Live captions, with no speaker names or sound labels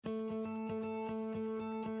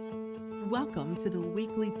Welcome to the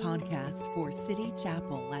weekly podcast for City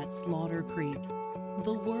Chapel at Slaughter Creek,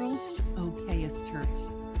 the world's okayest church,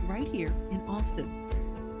 right here in Austin.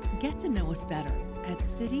 Get to know us better at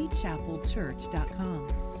citychapelchurch.com.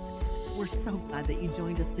 We're so glad that you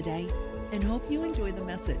joined us today and hope you enjoy the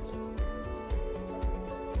message.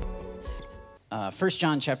 1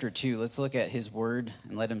 John chapter 2, let's look at his word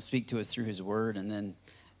and let him speak to us through his word and then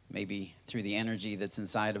maybe through the energy that's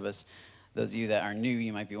inside of us. Those of you that are new,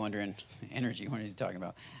 you might be wondering, energy, what is he talking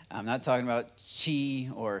about? I'm not talking about chi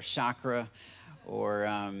or chakra or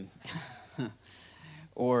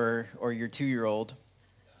or your 2-year-old.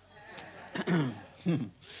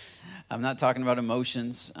 I'm not talking about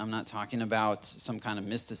emotions. I'm not talking about some kind of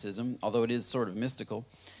mysticism, although it is sort of mystical.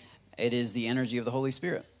 It is the energy of the Holy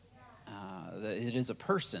Spirit. It is a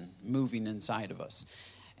person moving inside of us.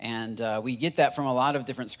 And we get that from a lot of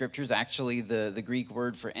different scriptures. Actually, the Greek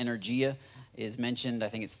word for energia is mentioned, I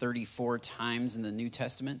think it's 34 times in the New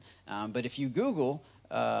Testament. But if you Google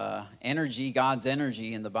energy, God's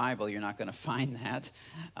energy in the Bible, you're not going to find that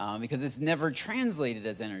because it's never translated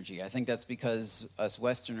as energy. I think that's because us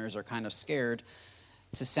Westerners are kind of scared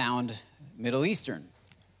to sound Middle Eastern.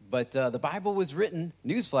 But the Bible was written,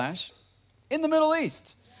 newsflash, in the Middle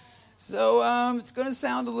East. So it's going to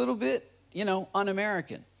sound a little bit,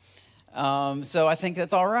 un-American. So I think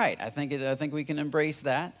that's all right. I think we can embrace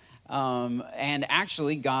that. And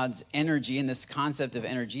actually, God's energy and this concept of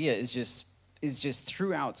energia is just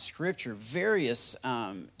throughout Scripture. Various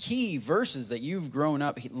key verses that you've grown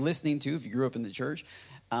up listening to, if you grew up in the church.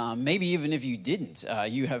 Maybe even if you didn't,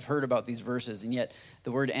 you have heard about these verses, and yet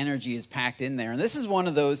the word energy is packed in there. And this is one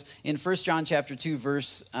of those in 1 John chapter 2,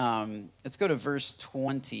 verse. Let's go to verse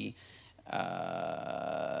 20.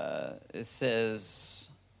 It says.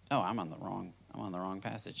 Oh, I'm on the wrong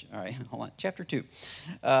passage. All right, hold on. Chapter 2,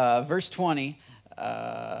 verse 20.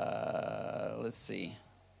 Let's see.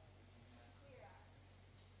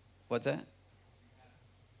 What's that?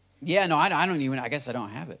 Yeah, no, I guess I don't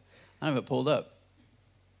have it. I don't have it pulled up.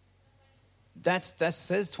 That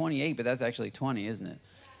says 28, but that's actually 20, isn't it?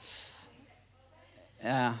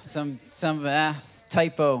 Yeah, some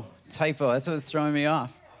typo. That's what's throwing me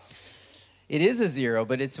off. It is a zero,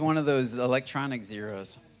 but it's one of those electronic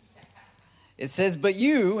zeros. It says, but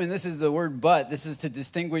you, and this is the word but, this is to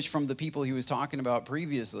distinguish from the people he was talking about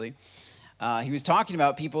previously. He was talking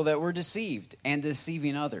about people that were deceived and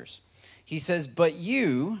deceiving others. He says, but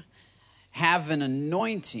you have an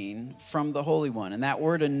anointing from the Holy One. And that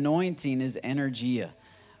word anointing is energia,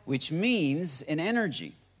 which means an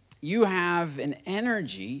energy. You have an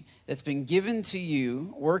energy that's been given to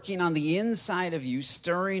you, working on the inside of you,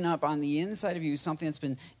 stirring up on the inside of you, something that's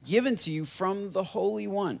been given to you from the Holy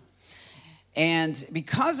One. And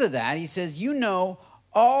because of that, he says, you know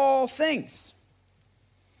all things.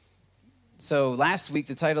 So last week,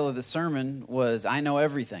 the title of the sermon was, I Know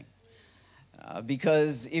Everything.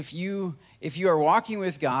 Because if you are walking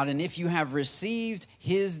with God and if you have received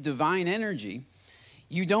his divine energy,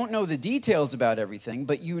 you don't know the details about everything,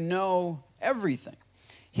 but you know everything.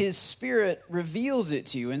 His Spirit reveals it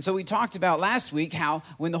to you. And so we talked about last week how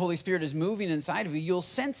when the Holy Spirit is moving inside of you, you'll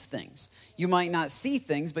sense things. You might not see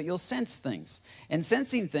things, but you'll sense things. And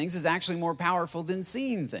sensing things is actually more powerful than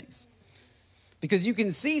seeing things. Because you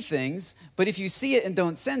can see things, but if you see it and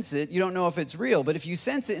don't sense it, you don't know if it's real. But if you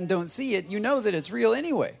sense it and don't see it, you know that it's real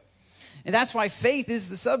anyway. And that's why faith is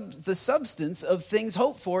the substance of things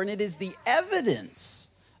hoped for, and it is the evidence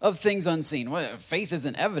of things unseen. Well, faith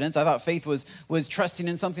isn't evidence. I thought faith was trusting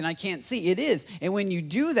in something I can't see. It is. And when you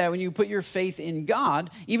do that, when you put your faith in God,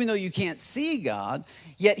 even though you can't see God,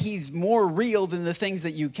 yet he's more real than the things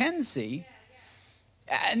that you can see.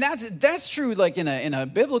 And that's true like in a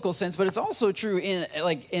biblical sense, but it's also true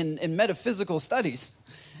in metaphysical studies.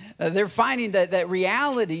 They're finding that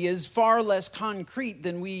reality is far less concrete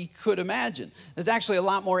than we could imagine. There's actually a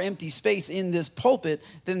lot more empty space in this pulpit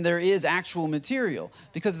than there is actual material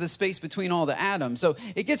because of the space between all the atoms. So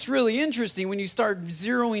it gets really interesting when you start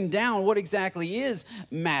zeroing down what exactly is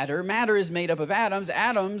matter. Matter is made up of atoms.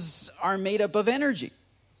 Atoms are made up of energy.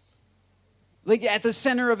 Like at the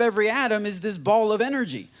center of every atom is this ball of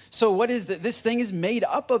energy. So what is that? This thing is made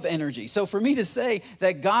up of energy. So for me to say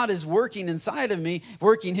that God is working inside of me,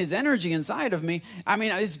 working his energy inside of me,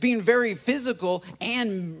 it's being very physical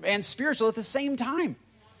and spiritual at the same time.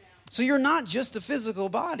 So you're not just a physical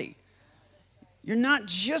body. You're not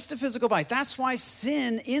just a physical body. That's why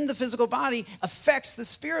sin in the physical body affects the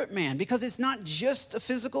spirit man, because it's not just a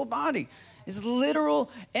physical body. It's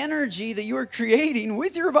literal energy that you are creating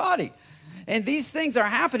with your body. And these things are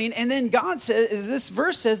happening. And then God says, this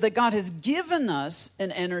verse says that God has given us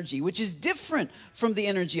an energy, which is different from the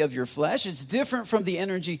energy of your flesh. It's different from the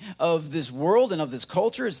energy of this world and of this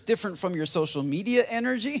culture. It's different from your social media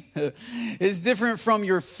energy. It's different from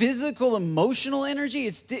your physical, emotional energy.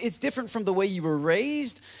 It's different from the way you were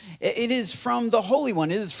raised. It is from the Holy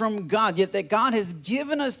One. It is from God. Yet that God has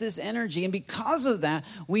given us this energy. And because of that,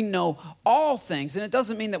 we know all things. And it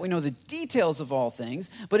doesn't mean that we know the details of all things,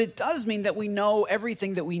 but it does mean that we know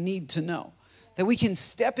everything that we need to know, that we can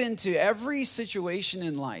step into every situation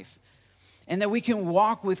in life, and that we can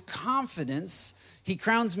walk with confidence. He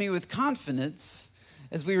crowns me with confidence,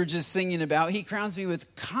 as we were just singing about. He crowns me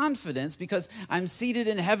with confidence because I'm seated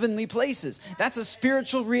in heavenly places. That's a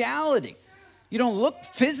spiritual reality. You don't look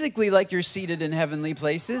physically like you're seated in heavenly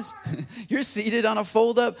places. You're seated on a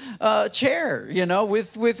fold-up chair,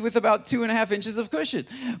 with about 2.5 inches of cushion.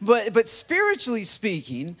 But spiritually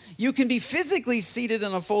speaking, you can be physically seated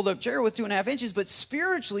in a fold-up chair with 2.5 inches, but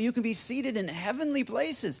spiritually you can be seated in heavenly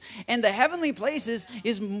places. And the heavenly places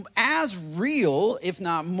is as real, if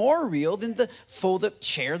not more real, than the fold-up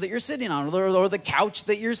chair that you're sitting on or the couch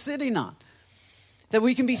that you're sitting on. That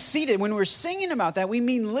we can be seated. When we're singing about that, we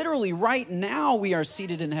mean literally right now we are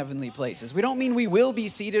seated in heavenly places. We don't mean we will be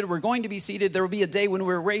seated. We're going to be seated. There will be a day when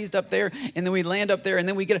we're raised up there, and then we land up there, and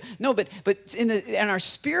then we get no. But and our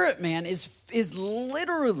spirit man is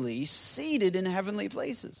literally seated in heavenly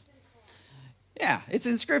places. Yeah, it's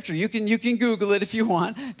in Scripture. You can Google it if you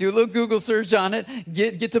want. Do a little Google search on it.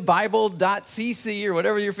 Get to Bible.cc or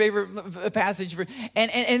whatever your favorite passage for,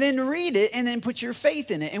 and then read it, and then put your faith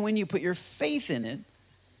in it. And when you put your faith in it,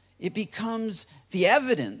 it becomes the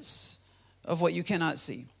evidence of what you cannot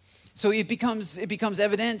see. So it becomes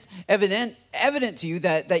evident to you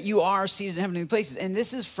that you are seated in heavenly places, and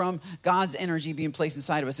this is from God's energy being placed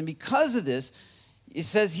inside of us. And because of this, he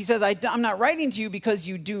says, I'm not writing to you because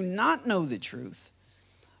you do not know the truth,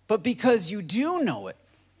 but because you do know it.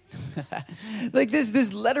 Like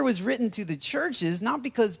this letter was written to the churches, not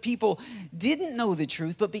because people didn't know the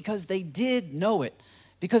truth, but because they did know it.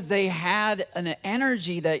 Because they had an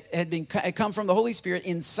energy that had come from the Holy Spirit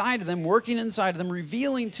inside of them, working inside of them,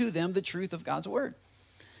 revealing to them the truth of God's word.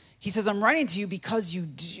 He says, I'm writing to you because you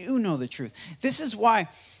do know the truth. This is why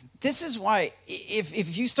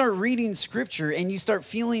if you start reading Scripture and you start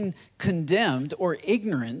feeling condemned or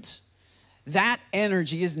ignorant, that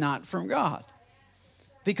energy is not from God.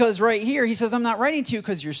 Because right here, he says, I'm not writing to you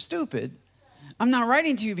because you're stupid. I'm not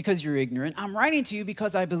writing to you because you're ignorant. I'm writing to you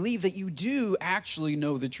because I believe that you do actually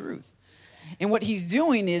know the truth. And what he's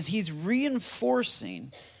doing is he's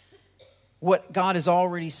reinforcing what God is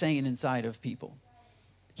already saying inside of people.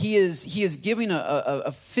 He is giving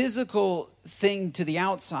a physical thing to the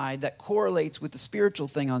outside that correlates with the spiritual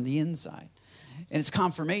thing on the inside. And it's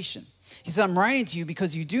confirmation. He said, I'm writing to you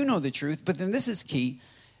because you do know the truth. But then this is key.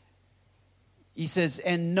 He says,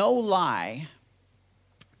 and no lie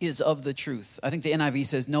is of the truth. I think the NIV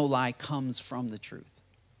says no lie comes from the truth.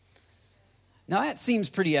 Now that seems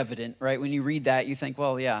pretty evident, right? When you read that, you think,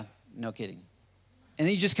 well, yeah, no kidding. And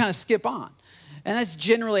then you just kind of skip on. And that's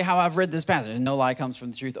generally how I've read this passage. No lie comes from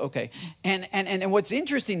the truth. Okay. And what's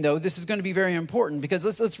interesting, though, this is going to be very important because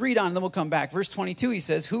let's read on and then we'll come back. Verse 22, he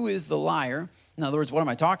says, who is the liar? In other words, what am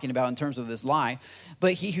I talking about in terms of this lie?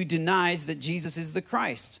 But he who denies that Jesus is the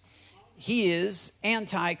Christ. He is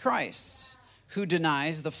anti-Christ, who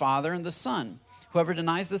denies the Father and the Son. Whoever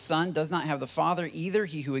denies the Son does not have the Father either.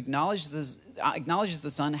 He who acknowledges the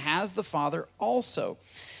Son has the Father also.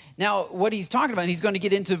 Now, what he's talking about, he's going to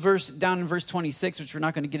get into down in verse 26, which we're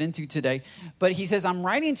not going to get into today. But he says, I'm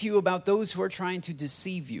writing to you about those who are trying to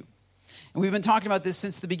deceive you. And we've been talking about this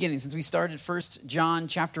since the beginning, since we started 1 John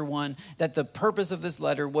chapter 1, that the purpose of this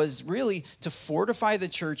letter was really to fortify the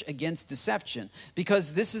church against deception.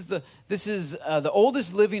 Because this is the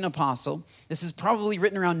oldest living apostle. This is probably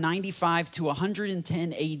written around 95 to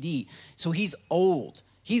 110 AD. So he's old.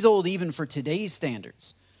 He's old even for today's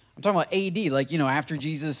standards. I'm talking about AD, like, after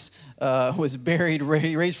Jesus was buried,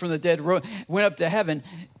 raised from the dead, went up to heaven.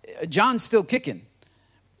 John's still kicking.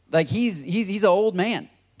 Like, he's an old man.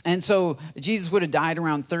 And so Jesus would have died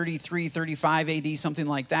around 33, 35 AD, something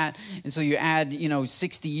like that. And so you add,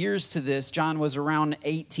 60 years to this. John was around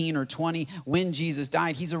 18 or 20 when Jesus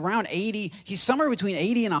died. He's around 80. He's somewhere between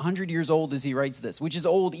 80 and 100 years old as he writes this, which is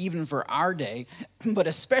old even for our day, but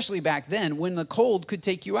especially back then when the cold could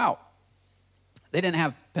take you out. They didn't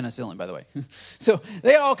have penicillin, by the way. So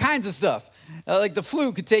they had all kinds of stuff. Like the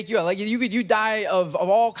flu could take you out. Like you die of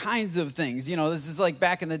all kinds of things. This is like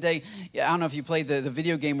back in the day. I don't know if you played the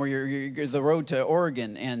video game where you're the road to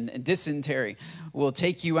Oregon and dysentery. will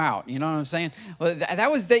take you out. You know what I'm saying? Well,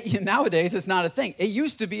 nowadays it's not a thing. It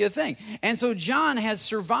used to be a thing. And so John has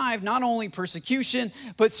survived not only persecution,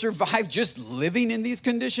 but survived just living in these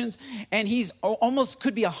conditions. And he's almost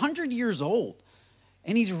could be 100 years old.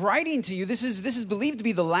 And he's writing to you. This is believed to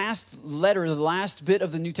be the last letter, the last bit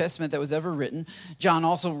of the New Testament that was ever written. John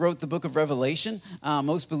also wrote the book of Revelation.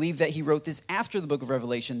 Most believe that he wrote this after the book of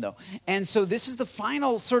Revelation, though. And so this is the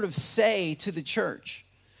final sort of say to the church.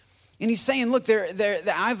 And he's saying, look,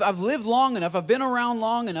 I've lived long enough. I've been around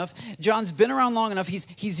long enough. John's been around long enough.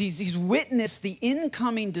 He's witnessed the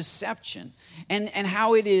incoming deception and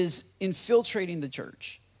how it is infiltrating the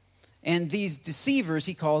church. And these deceivers,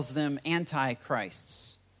 he calls them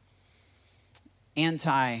antichrists.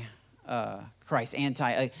 Antichrist.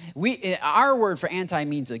 Our word for anti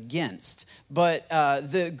means against, but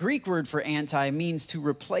the Greek word for anti means to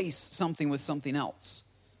replace something with something else.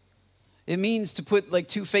 It means to put like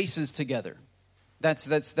two faces together. That's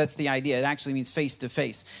the idea. It actually means face to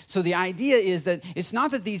face. So the idea is that it's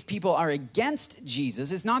not that these people are against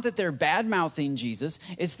Jesus. It's not that they're bad-mouthing Jesus.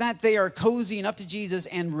 It's that they are cozying up to Jesus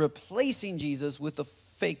and replacing Jesus with a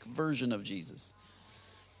fake version of Jesus.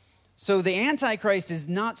 So the Antichrist is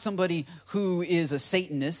not somebody who is a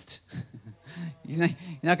Satanist. You're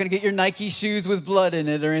not going to get your Nike shoes with blood in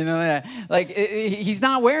it or anything like that. Like, he's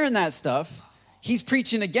not wearing that stuff. He's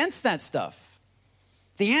preaching against that stuff.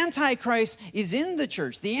 The Antichrist is in the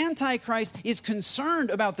church. The Antichrist is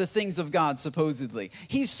concerned about the things of God, supposedly.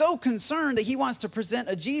 He's so concerned that he wants to present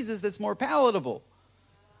a Jesus that's more palatable,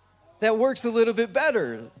 that works a little bit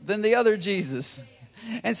better than the other Jesus.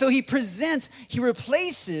 And so he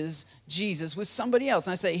replaces Jesus with somebody else.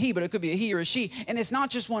 And I say he, but it could be a he or a she. And it's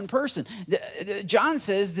not just one person. John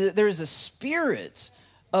says that there is a spirit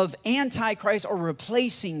of Antichrist or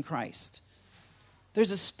replacing Christ.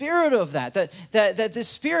 There's a spirit of that this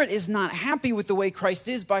spirit is not happy with the way Christ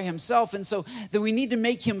is by himself. And so that we need to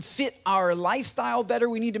make him fit our lifestyle better.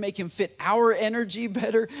 We need to make him fit our energy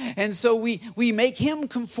better. And so we make him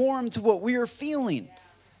conform to what we are feeling.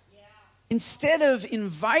 Instead of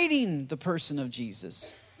inviting the person of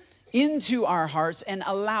Jesus into our hearts and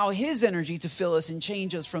allow his energy to fill us and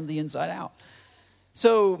change us from the inside out.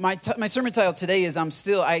 So my sermon title today is I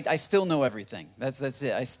still know everything. That's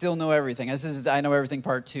it. I still know everything. This is I know everything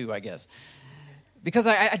part 2, I guess. Because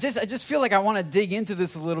I just feel like I want to dig into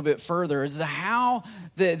this a little bit further as to how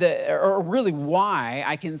or really why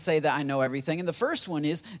I can say that I know everything. And the first one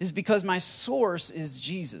is because my source is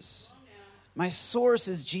Jesus. My source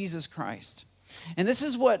is Jesus Christ. And this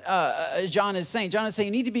is what John is saying. John is saying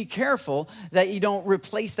you need to be careful that you don't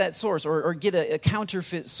replace that source or get a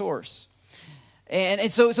counterfeit source.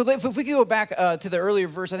 And so if we could go back to the earlier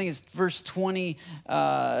verse, I think it's verse 21,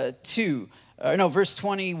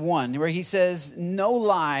 where he says, no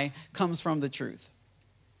lie comes from the truth.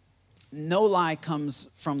 No lie comes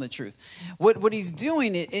from the truth. What he's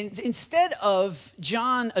doing, instead of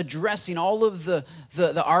John addressing all of the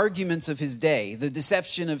arguments of his day, the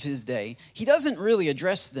deception of his day, he doesn't really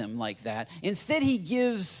address them like that. Instead, he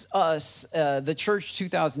gives us, the church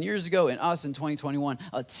 2,000 years ago and us in 2021,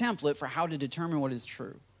 a template for how to determine what is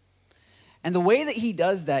true. And the way that he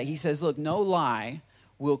does that, he says, look, no lie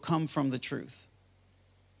will come from the truth.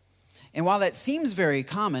 And while that seems very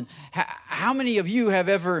common, how many of you have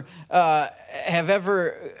ever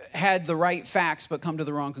had the right facts but come to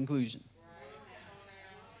the wrong conclusion?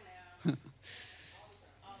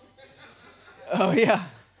 Oh yeah,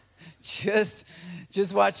 just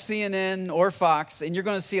watch CNN or Fox, and you're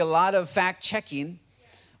going to see a lot of fact checking,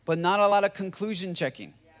 but not a lot of conclusion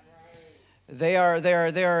checking. They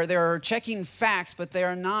are checking facts, but they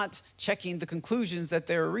are not checking the conclusions that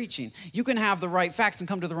they're reaching. You can have the right facts and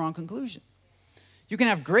come to the wrong conclusion. You can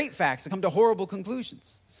have great facts and come to horrible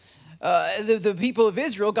conclusions. The people of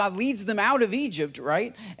Israel, God leads them out of Egypt,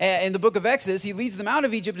 right? In the book of Exodus, he leads them out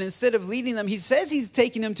of Egypt, and instead of leading them, he says he's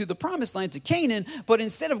taking them to the promised land, to Canaan, but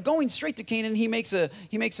instead of going straight to Canaan, he makes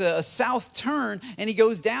a south turn, and he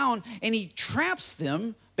goes down, and he traps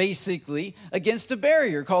them, basically, against a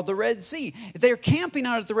barrier called the Red Sea. They're camping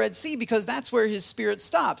out at the Red Sea because that's where his spirit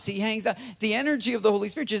stops. He hangs out. The energy of the Holy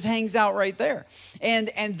Spirit just hangs out right there. And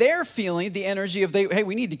they're feeling the energy of, hey,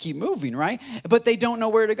 we need to keep moving, right? But they don't know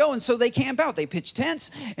where to go. And so they camp out. They pitch tents,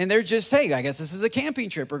 and they're just, hey, I guess this is a camping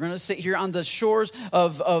trip. We're going to sit here on the shores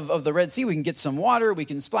of the Red Sea. We can get some water. We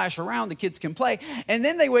can splash around. The kids can play. And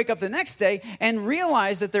then they wake up the next day and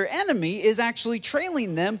realize that their enemy is actually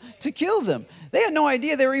trailing them to kill them. They had no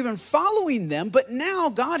idea they were even following them, but now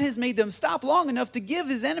God has made them stop long enough to give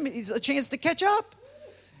his enemies a chance to catch up.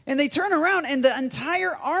 And they turn around, and the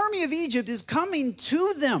entire army of Egypt is coming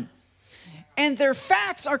to them. And their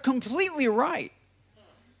facts are completely right.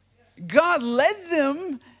 God led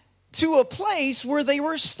them to a place where they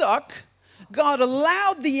were stuck. God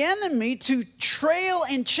allowed the enemy to trail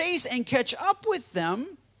and chase and catch up with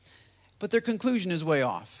them, but their conclusion is way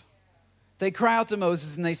off. They cry out to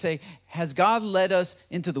Moses and they say, has God led us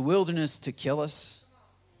into the wilderness to kill us?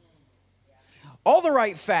 All the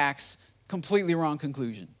right facts, completely wrong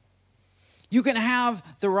conclusion. You can have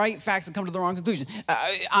the right facts and come to the wrong conclusion.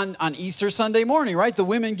 On Easter Sunday morning, right? The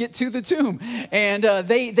women get to the tomb, and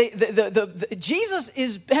Jesus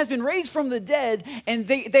has been raised from the dead, and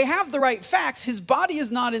they have the right facts. His body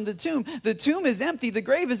is not in the tomb. The tomb is empty. The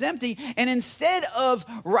grave is empty. And instead of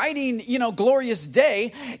writing, glorious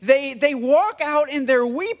day, they walk out and they're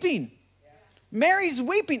weeping. Mary's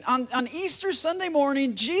weeping on Easter Sunday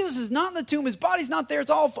morning. Jesus is not in the tomb. His body's not there. It's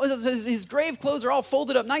all his grave clothes are all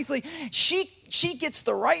folded up nicely. She gets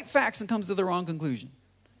the right facts and comes to the wrong conclusion.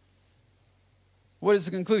 What is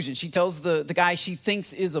the conclusion? She tells the guy she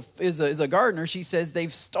thinks is a gardener. She says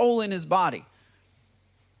they've stolen his body,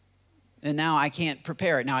 and now I can't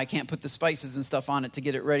prepare it. Now I can't put the spices and stuff on it to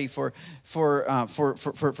get it ready for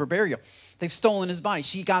burial. They've stolen his body.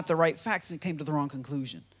 She got the right facts and came to the wrong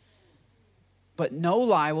conclusion. But no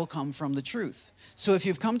lie will come from the truth. So if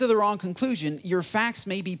you've come to the wrong conclusion, your facts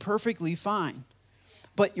may be perfectly fine,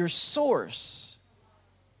 but your source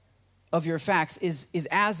of your facts is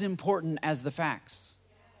as important as the facts.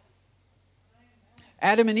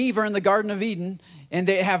 Adam and Eve are in the Garden of Eden, and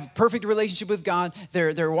they have perfect relationship with God.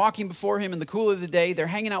 They're walking before him in the cool of the day. They're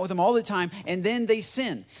hanging out with him all the time, and then they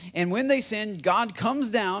sin. And when they sin, God comes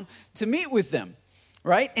down to meet with them,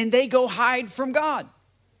 right? And they go hide from God,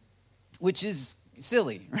 which is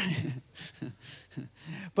silly, right?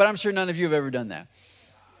 But I'm sure none of you have ever done that.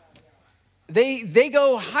 They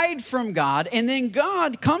go hide from God, and then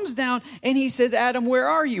God comes down and he says, Adam, where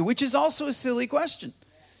are you? Which is also a silly question,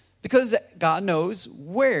 because God knows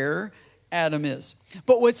where Adam is.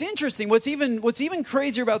 But what's interesting, what's even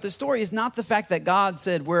crazier about this story is not the fact that God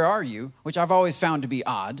said, where are you? Which I've always found to be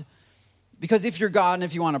odd. Because if you're God and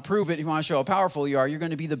if you want to prove it, if you want to show how powerful you are, you're going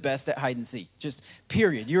to be the best at hide and seek. Just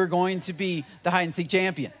period. You're going to be the hide and seek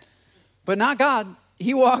champion. But not God.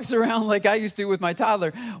 He walks around like I used to with my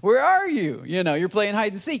toddler. Where are you? You're playing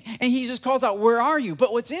hide and seek. And he just calls out, where are you?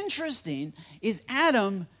 But what's interesting is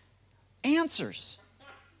Adam answers.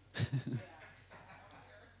 I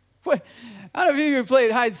don't know if you've played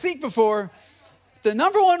hide and seek before. The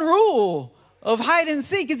number one rule of hide and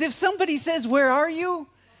seek is if somebody says, where are you?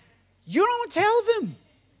 You don't tell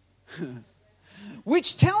them.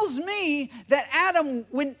 Which tells me that Adam,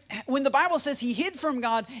 when the Bible says he hid from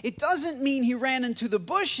God, it doesn't mean he ran into the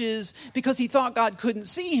bushes because he thought God couldn't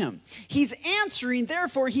see him. He's answering,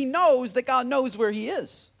 therefore he knows that God knows where he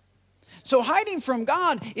is. So hiding from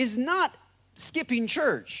God is not skipping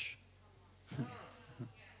church.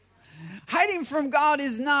 Hiding from God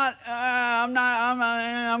is not. I'm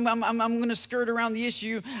going to skirt around the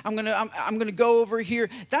issue. I'm going to go over here.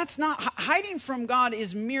 That's not hiding from God.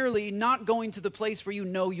 Is merely not going to the place where you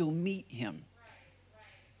know you'll meet Him.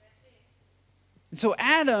 And so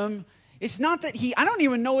Adam, it's not that I don't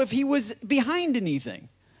even know if he was behind anything.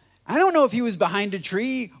 I don't know if he was behind a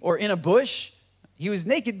tree or in a bush. He was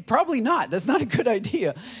naked. Probably not. That's not a good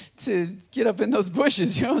idea to get up in those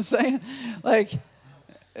bushes. You know what I'm saying? Like.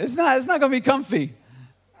 It's not going to be comfy.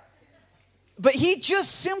 But he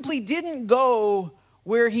just simply didn't go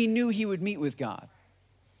where he knew he would meet with God.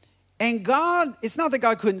 And God, it's not that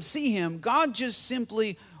God couldn't see him. God just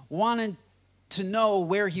simply wanted to know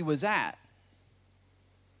where he was at,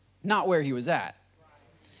 not where he was at.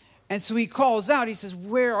 And so he calls out, he says,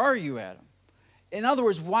 where are you, Adam? In other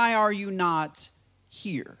words, why are you not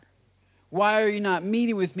here? Why are you not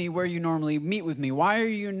meeting with me where you normally meet with me? Why are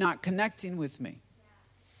you not connecting with me?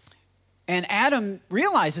 And Adam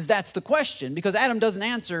realizes that's the question, because Adam doesn't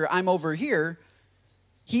answer, I'm over here.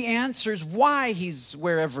 He answers why he's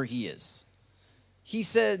wherever he is. He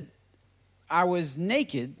said, I was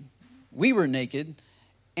naked, we were naked,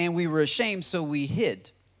 and we were ashamed, so we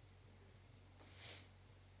hid.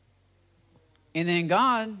 And then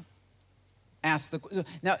God asked the,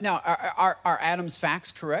 now are Adam's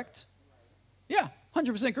facts correct? Yeah,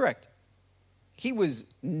 100% correct. He was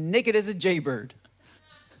naked as a jaybird.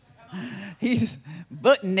 He's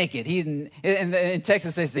butt naked. He's in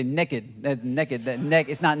Texas they say naked. That's naked. That neck.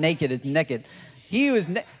 It's not naked. It's naked. He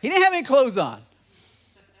didn't have any clothes on.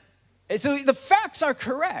 And so the facts are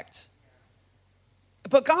correct.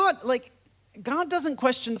 But God doesn't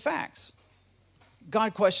question the facts.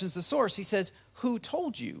 God questions the source. He says, "Who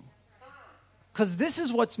told you?" Because this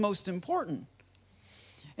is what's most important.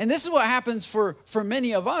 And this is what happens for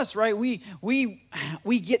many of us, right? We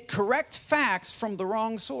get correct facts from the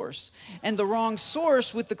wrong source. And the wrong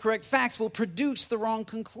source with the correct facts will produce the wrong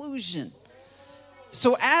conclusion.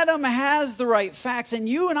 So Adam has the right facts, and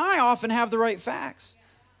you and I often have the right facts.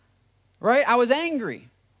 Right? I was angry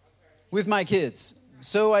with my kids,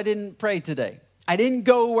 so I didn't pray today. I didn't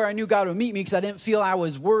go where I knew God would meet me because I didn't feel I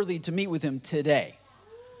was worthy to meet with him today.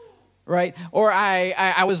 Right? Or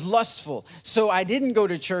I was lustful. So I didn't go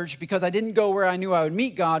to church because I didn't go where I knew I would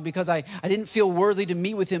meet God because I didn't feel worthy to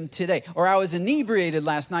meet with him today. Or I was inebriated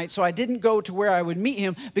last night, so I didn't go to where I would meet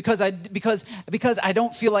him because I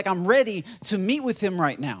don't feel like I'm ready to meet with him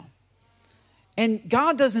right now. And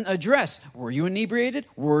God doesn't address, were you inebriated?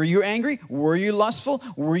 Were you angry? Were you lustful?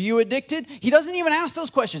 Were you addicted? He doesn't even ask those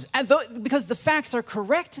questions because the facts are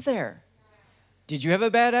correct there. Did you have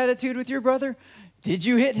a bad attitude with your brother? Did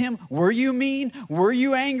you hit him? Were you mean? Were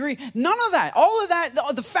you angry? None of that. All of that,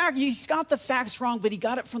 the fact, he's got the facts wrong, but he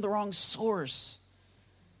got it from the wrong source.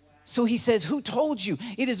 So he says, who told you?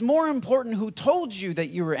 It is more important who told you that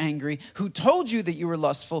you were angry, who told you that you were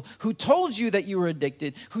lustful, who told you that you were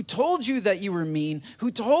addicted, who told you that you were mean,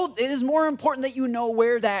 it is more important that you know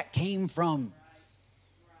where that came from.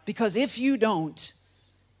 Because if you don't,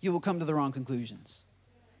 you will come to the wrong conclusions.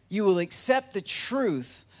 You will accept the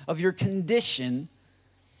truth of your condition,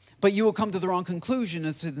 but you will come to the wrong conclusion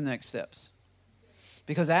as to the next steps.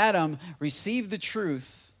 Because Adam received the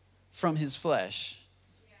truth from his flesh.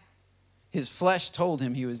 His flesh told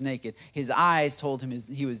him he was naked. His eyes told him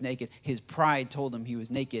he was naked. His pride told him he was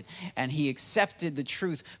naked. And he accepted the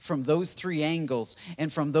truth from those three angles.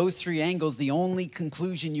 And from those three angles, the only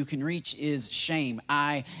conclusion you can reach is shame.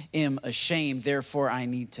 I am ashamed, therefore I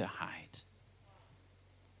need to hide.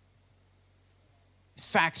 His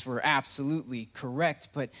facts were absolutely correct,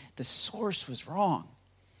 but the source was wrong.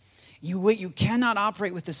 You cannot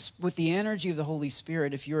operate with the energy of the Holy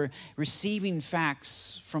Spirit if you're receiving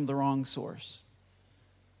facts from the wrong source.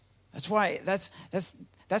 That's why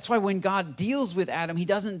when God deals with Adam, he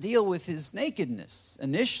doesn't deal with his nakedness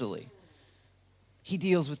initially. He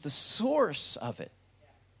deals with the source of it.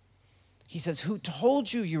 He says, who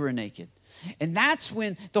told you were naked? And that's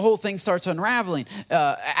when the whole thing starts unraveling.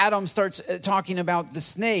 Adam starts talking about the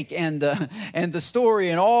snake and the story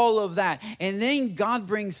and all of that. And then God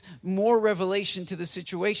brings more revelation to the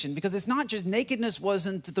situation, because it's not just nakedness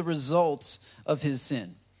wasn't the result of his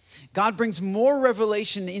sin. God brings more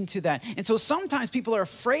revelation into that. And so sometimes people are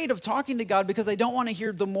afraid of talking to God because they don't want to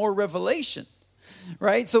hear the more revelation.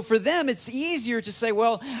 Right? So for them, it's easier to say,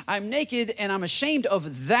 well, I'm naked and I'm ashamed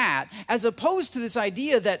of that, as opposed to this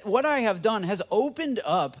idea that what I have done has opened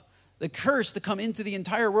up the curse to come into the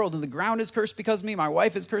entire world. And the ground is cursed because of me. My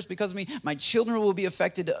wife is cursed because of me. My children will be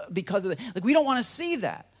affected because of it. Like, we don't want to see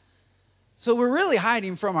that. So we're really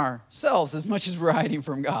hiding from ourselves as much as we're hiding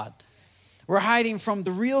from God. We're hiding from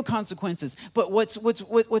the real consequences. But what's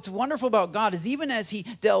wonderful about God is, even as he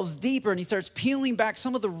delves deeper and he starts peeling back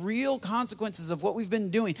some of the real consequences of what we've been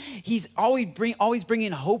doing, he's always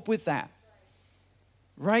bringing hope with that.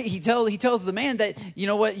 Right? He tells the man that, you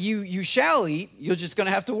know what, you shall eat. You're just going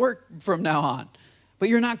to have to work from now on. But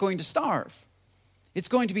you're not going to starve. It's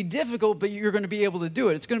going to be difficult, but you're going to be able to do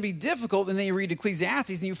it. It's going to be difficult, and then you read Ecclesiastes,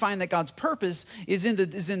 and you find that God's purpose is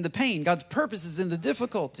in the pain. God's purpose is in the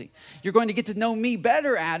difficulty. You're going to get to know me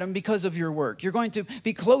better, Adam, because of your work. You're going to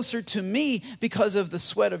be closer to me because of the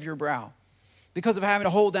sweat of your brow, because of having to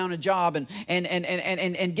hold down a job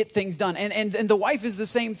and get things done. And the wife is the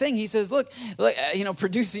same thing. He says, look,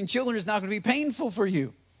 producing children is not going to be painful for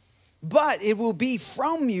you. But it will be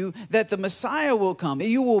from you that the Messiah will come.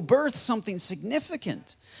 You will birth something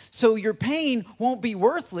significant. So your pain won't be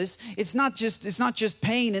worthless. It's not just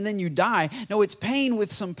pain and then you die. No, it's pain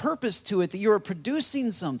with some purpose to it, that you are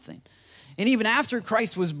producing something. And even after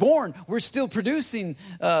Christ was born, we're still producing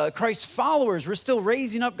Christ followers. We're still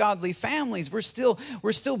raising up godly families. We're still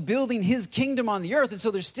building his kingdom on the earth. And so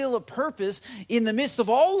there's still a purpose in the midst of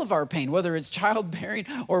all of our pain, whether it's childbearing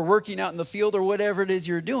or working out in the field or whatever it is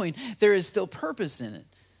you're doing. There is still purpose in it.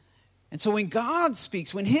 And so when God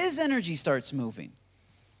speaks, when his energy starts moving,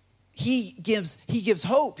 he gives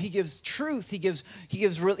hope. He gives truth. He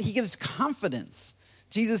gives confidence.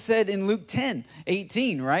 Jesus said in Luke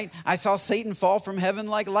 10:18, right? I saw Satan fall from heaven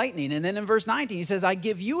like lightning. And then in verse 19, he says, I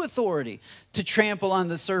give you authority to trample on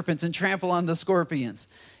the serpents and trample on the scorpions.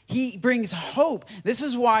 He brings hope. This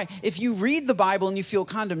is why if you read the Bible and you feel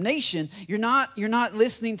condemnation, you're not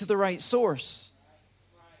listening to the right source.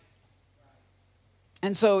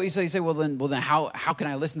 And so you say, well then how can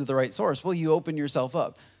I listen to the right source? Well, you open yourself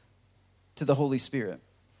up to the Holy Spirit.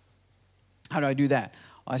 How do I do that?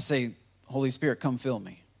 I say, Holy Spirit, come fill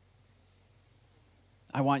me.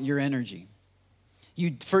 I want your energy.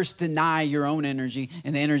 You first deny your own energy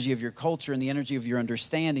and the energy of your culture and the energy of your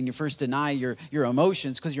understanding. You first deny your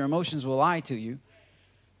emotions, because your emotions will lie to you.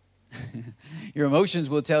 Your emotions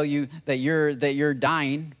will tell you that you're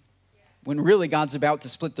dying, when really God's about to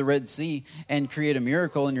split the Red Sea and create a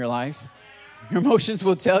miracle in your life. Your emotions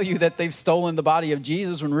will tell you that they've stolen the body of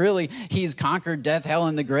Jesus, when really he's conquered death, hell,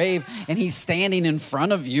 and the grave, and he's standing in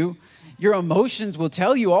front of you. Your emotions will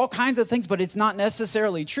tell you all kinds of things, but it's not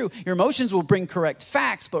necessarily true. Your emotions will bring correct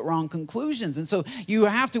facts, but wrong conclusions. And so you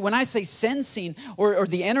have to, when I say sensing or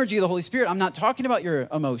the energy of the Holy Spirit, I'm not talking about your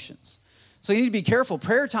emotions. So you need to be careful.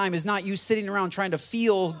 Prayer time is not you sitting around trying to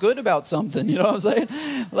feel good about something. You know what I'm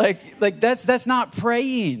saying? Like that's not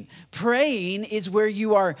praying. Praying is where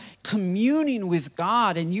you are communing with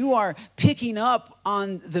God and you are picking up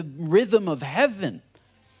on the rhythm of heaven,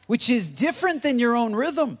 which is different than your own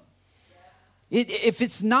rhythm. If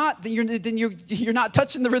it's not, then you're not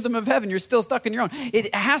touching the rhythm of heaven. You're still stuck in your own.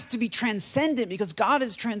 It has to be transcendent, because God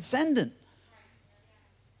is transcendent.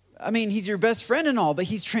 I mean, he's your best friend and all, but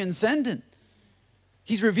he's transcendent.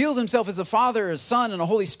 He's revealed himself as a Father, a Son, and a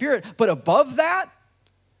Holy Spirit. But above that,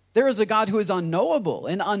 there is a God who is unknowable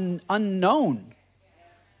and unknown.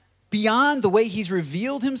 Beyond the way he's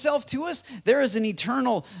revealed himself to us, there is an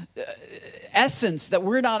eternal essence that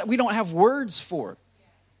we don't have words for.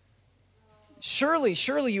 Surely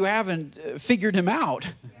you haven't figured him out.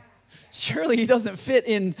 Surely he doesn't fit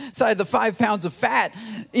inside the 5 pounds of fat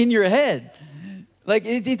in your head. Like,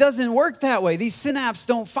 it doesn't work that way. These synapses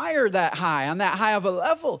don't fire that high, on that high of a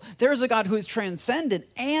level. There is a God who is transcendent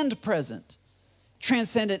and present,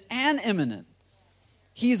 transcendent and immanent.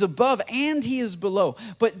 He is above and he is below.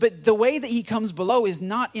 But the way that he comes below is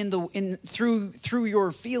not through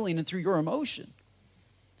your feeling and through your emotion.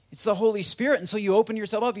 It's the Holy Spirit. And so you open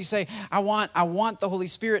yourself up. You say, I want the Holy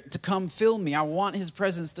Spirit to come fill me. I want his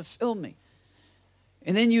presence to fill me.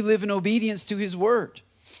 And then you live in obedience to his word.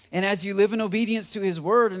 And as you live in obedience to his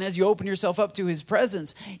word, and as you open yourself up to his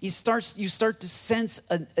presence, you start to sense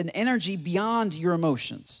an energy beyond your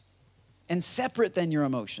emotions and separate than your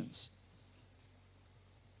emotions.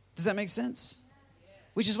 Does that make sense?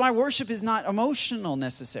 Which is why worship is not emotional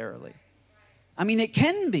necessarily. I mean, it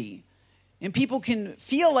can be. And people can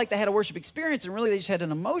feel like they had a worship experience, and really they just had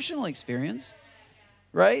an emotional experience,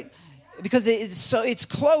 right? Because it's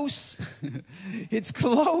close. It's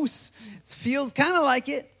close. It feels kind of like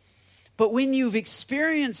it. But when you've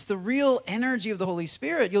experienced the real energy of the Holy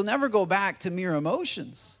Spirit, you'll never go back to mere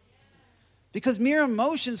emotions. Because mere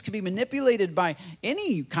emotions can be manipulated by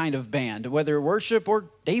any kind of band, whether worship or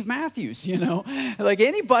Dave Matthews, you know. Like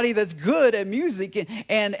anybody that's good at music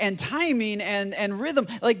and timing and rhythm,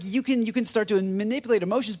 like you can start to manipulate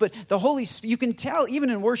emotions. But the Holy Spirit, you can tell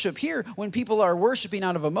even in worship here when people are worshiping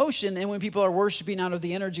out of emotion and when people are worshiping out of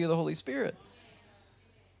the energy of the Holy Spirit.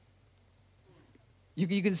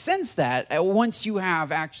 You can sense that once you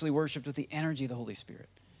have actually worshiped with the energy of the Holy Spirit.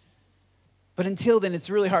 But until then, it's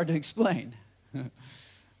really hard to explain.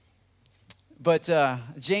 But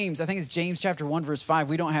James, I think it's James chapter 1, verse 5.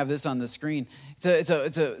 We don't have this on the screen. It's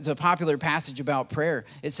a popular passage about prayer.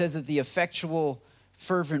 It says that the effectual,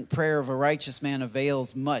 fervent prayer of a righteous man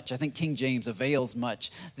avails much. I think King James avails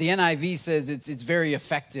much. The NIV says it's very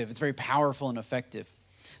effective. It's very powerful and effective.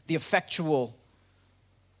 The effectual,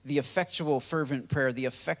 fervent prayer. The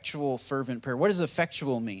effectual, fervent prayer. What does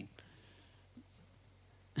effectual mean?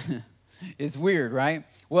 It's weird, right?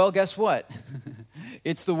 Well, guess what?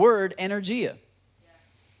 It's the word energia.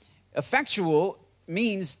 Effectual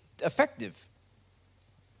means effective,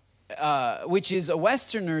 which is a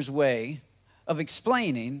Westerner's way of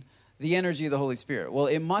explaining the energy of the Holy Spirit. Well,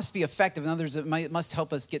 it must be effective. In other words, it must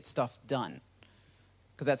help us get stuff done,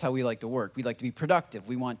 because that's how we like to work. We like to be productive.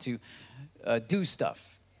 We want to do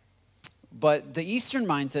stuff. But the Eastern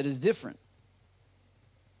mindset is different.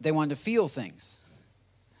 They want to feel things.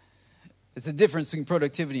 It's the difference between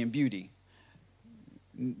productivity and beauty.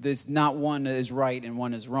 There's not one is right and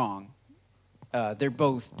one is wrong. They're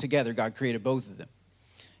both together. God created both of them.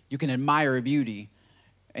 You can admire a beauty,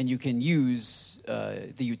 and you can use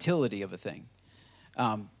the utility of a thing.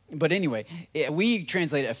 But anyway, we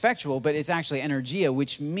translate it effectual, but it's actually energia,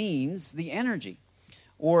 which means the energy.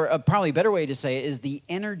 Or a probably better way to say it is the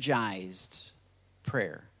energized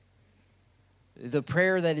prayer. The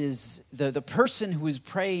prayer that is, the person who is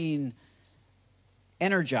praying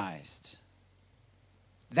energized,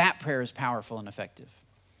 that prayer is powerful and effective.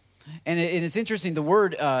 And it's interesting, the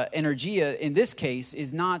word energia in this case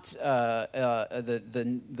is not the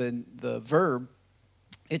verb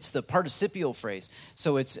It's the participial phrase.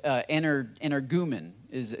 So it's energumen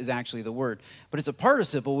is actually the word. But it's a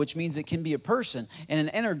participle, which means it can be a person. And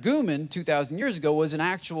an energumen 2,000 years ago was an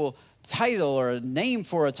actual title or a name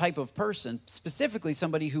for a type of person, specifically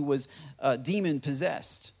somebody who was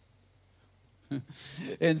demon-possessed.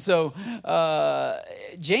 And so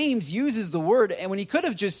James uses the word, and when he could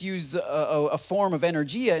have just used a form of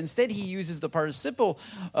energia, instead he uses the participle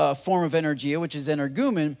form of energia, which is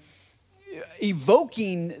energumen,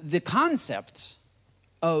 evoking the concept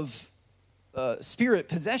of spirit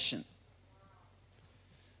possession.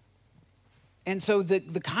 And so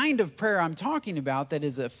the kind of prayer I'm talking about that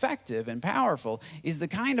is effective and powerful is the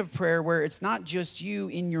kind of prayer where it's not just you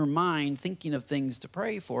in your mind thinking of things to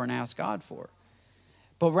pray for and ask God for,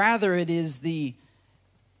 but rather it is the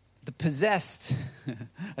possessed,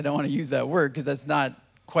 I don't want to use that word because that's not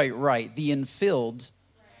quite right, the infilled,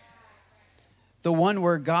 the one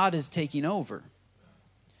where God is taking over.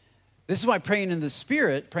 This is why praying in the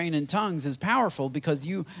Spirit, praying in tongues is powerful because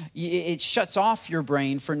it shuts off your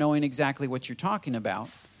brain for knowing exactly what you're talking about.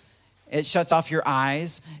 It shuts off your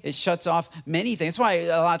eyes. It shuts off many things. That's why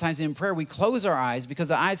a lot of times in prayer we close our eyes because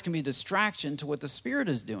the eyes can be a distraction to what the Spirit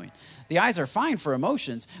is doing. The eyes are fine for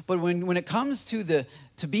emotions, but when it comes to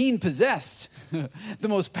being possessed, the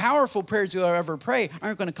most powerful prayers you'll ever pray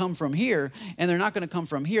aren't going to come from here, and they're not going to come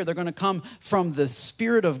from here. They're going to come from the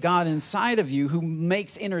Spirit of God inside of you who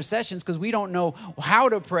makes intercessions because we don't know how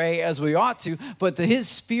to pray as we ought to, but His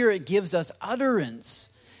Spirit gives us utterance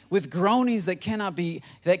with groanings that cannot be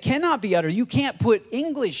uttered. You can't put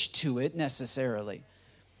English to it necessarily.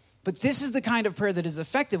 But this is the kind of prayer that is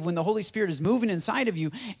effective when the Holy Spirit is moving inside of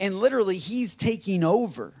you and literally He's taking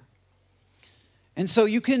over. And so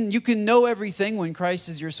you can know everything when Christ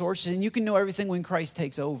is your source, and you can know everything when Christ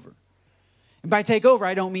takes over. And by take over,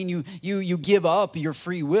 I don't mean you give up your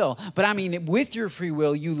free will, but I mean with your free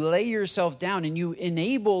will, you lay yourself down and you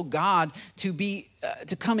enable God to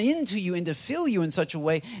come into you and to fill you in such a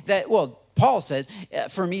way that, well, Paul said,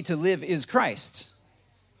 for me to live is Christ.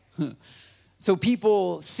 So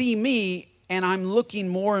people see me and I'm looking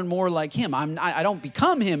more and more like Him. I don't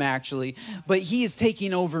become Him actually, but He is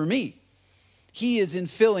taking over me. He is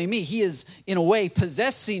infilling me. He is, in a way,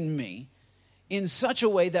 possessing me in such a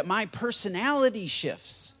way that my personality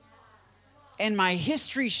shifts and my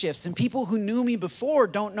history shifts, and people who knew me before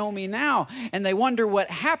don't know me now, and they wonder what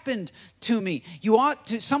happened to me.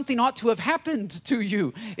 Something ought to have happened to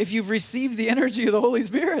you if you've received the energy of the Holy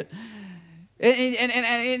Spirit.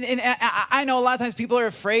 And I know a lot of times people are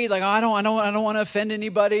afraid, like, oh, I don't want to offend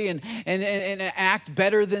anybody and act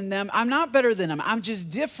better than them. I'm not better than them. I'm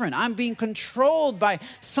just different. I'm being controlled by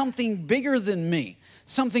something bigger than me.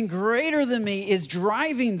 Something greater than me is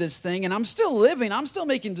driving this thing, and I'm still living. I'm still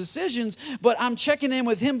making decisions, but I'm checking in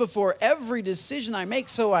with Him before every decision I make.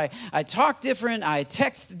 So I talk different. I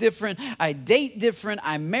text different. I date different.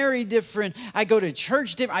 I marry different. I go to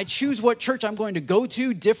church different. I choose what church I'm going to go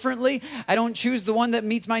to differently. I don't choose the one that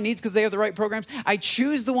meets my needs because they have the right programs. I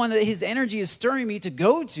choose the one that His energy is stirring me to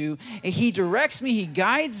go to, and He directs me. He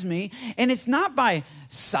guides me, and it's not by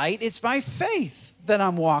sight. It's by faith that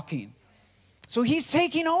I'm walking. So He's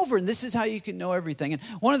taking over, and this is how you can know everything. And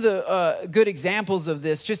one of the good examples of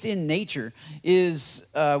this, just in nature, is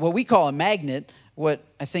what we call a magnet, what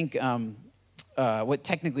I think, what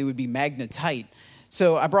technically would be magnetite.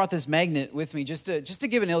 So I brought this magnet with me just to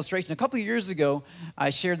give an illustration. A couple of years ago,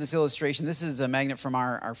 I shared this illustration. This is a magnet from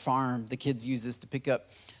our farm. The kids use this to pick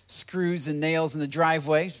up screws and nails in the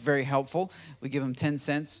driveway. It's very helpful. We give them 10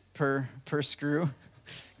 cents per screw,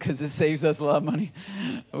 because it saves us a lot of money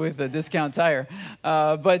with a discount tire.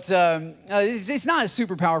 But it's not a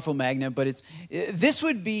super powerful magnet, but this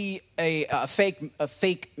would be a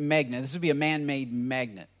fake magnet. This would be a man-made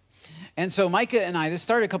magnet. And so Micah and I, this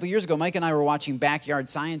started a couple years ago. Micah and I were watching Backyard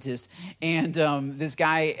Scientist, and this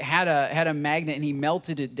guy had a magnet, and he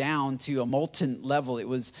melted it down to a molten level. It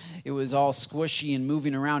was all squishy and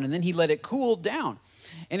moving around, and then he let it cool down.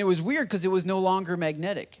 And it was weird because it was no longer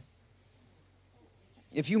magnetic.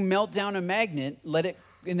 If you melt down a magnet, let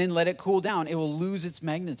it cool down, it will lose its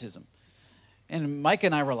magnetism. And Micah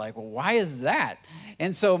and I were like, well, why is that?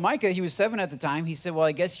 And so Micah, he was 7 at the time, he said, well,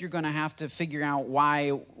 I guess you're going to have to figure out why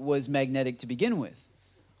it was magnetic to begin with.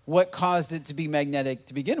 What caused it to be magnetic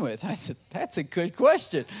to begin with? I said, that's a good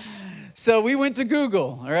question. So we went to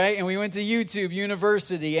Google, all right, and we went to YouTube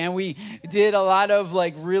University, and we did a lot of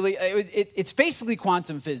it's basically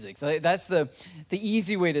quantum physics. That's the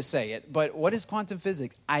easy way to say it. But what is quantum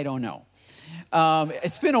physics? I don't know.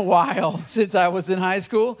 It's been a while since I was in high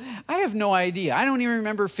school. I have no idea. I don't even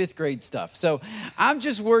remember 5th grade stuff. So I'm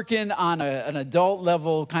just working on an adult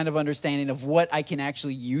level kind of understanding of what I can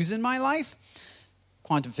actually use in my life.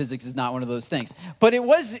 Quantum physics is not one of those things. But it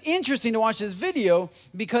was interesting to watch this video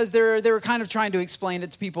because they were kind of trying to explain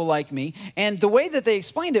it to people like me. And the way that they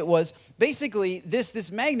explained it was basically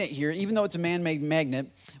this magnet here, even though it's a man-made magnet,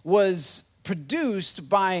 was produced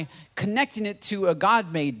by connecting it to a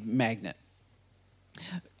God-made magnet.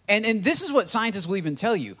 And this is what scientists will even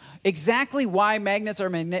tell you. Exactly why magnets are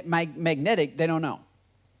magnetic, they don't know.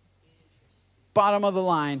 Bottom of the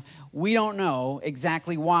line, we don't know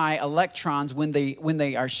exactly why electrons, when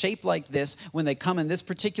they are shaped like this, when they come in this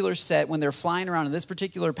particular set, when they're flying around in this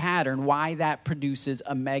particular pattern, why that produces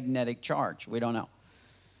a magnetic charge. We don't know.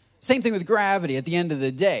 Same thing with gravity. At the end of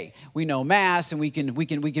the day, we know mass, and we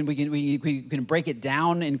can break it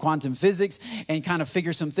down in quantum physics and kind of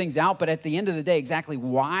figure some things out. But at the end of the day, exactly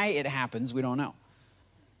why it happens, we don't know.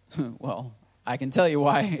 Well, I can tell you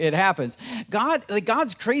why it happens.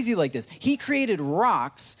 God's crazy like this. He created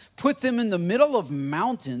rocks, put them in the middle of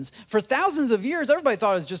mountains. For thousands of years, everybody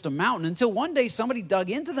thought it was just a mountain until one day somebody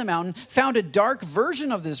dug into the mountain, found a dark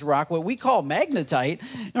version of this rock, what we call magnetite,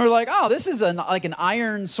 and we're like, oh, this is like an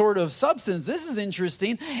iron sort of substance. This is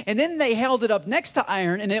interesting. And then they held it up next to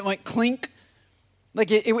iron, and it went clink. Like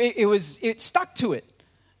it stuck to it.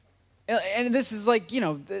 And this is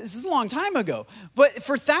this is a long time ago. But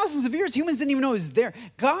for thousands of years, humans didn't even know it was there.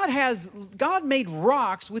 God made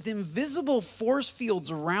rocks with invisible force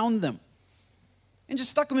fields around them and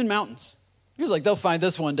just stuck them in mountains. He was like, they'll find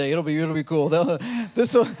this one day. It'll be cool.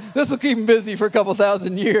 This will keep them busy for a couple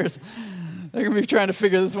thousand years. They're going to be trying to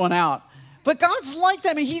figure this one out. But God's like that.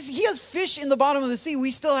 I mean, he has fish in the bottom of the sea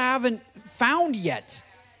we still haven't found yet.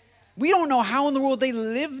 We don't know how in the world they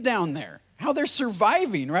live down there. How they're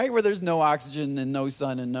surviving, right? Where there's no oxygen and no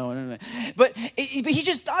sun and no. But he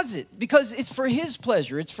just does it because it's for his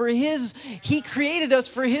pleasure. He created us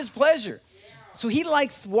for his pleasure. So he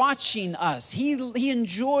likes watching us. He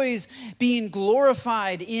enjoys being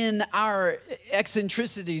glorified in our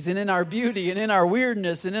eccentricities and in our beauty and in our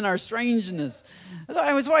weirdness and in our strangeness.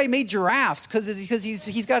 That's why he made giraffes, because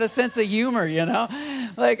he's got a sense of humor, you know?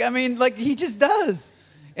 He just does.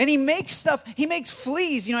 And he makes stuff. He makes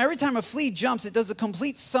fleas. You know, every time a flea jumps, it does a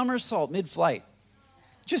complete somersault mid-flight.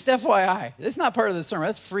 Just FYI. It's not part of the sermon.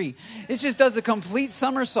 That's free. It just does a complete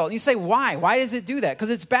somersault. And you say, why? Why does it do that? Because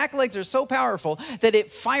its back legs are so powerful that it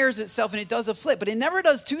fires itself and it does a flip. But it never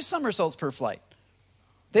does 2 somersaults per flight.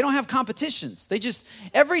 They don't have competitions.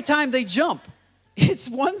 Every time they jump, it's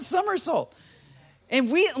 1 somersault. And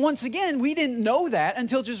we didn't know that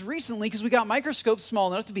until just recently because we got microscopes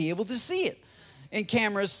small enough to be able to see it. And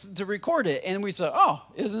cameras to record it. And we said, oh,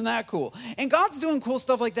 isn't that cool? And God's doing cool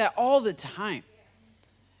stuff like that all the time.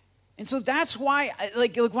 And so that's why,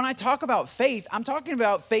 when I talk about faith, I'm talking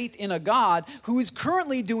about faith in a God who is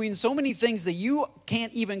currently doing so many things that you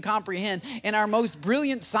can't even comprehend and our most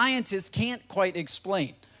brilliant scientists can't quite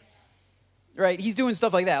explain. Right? He's doing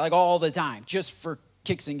stuff like that, like all the time, just for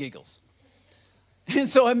kicks and giggles. And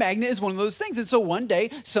so a magnet is one of those things. And so one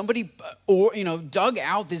day somebody dug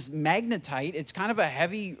out this magnetite. It's kind of a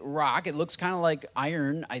heavy rock. It looks kind of like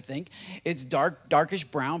iron, I think. It's darkish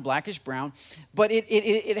brown, blackish brown. But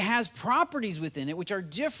it has properties within it which are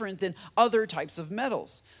different than other types of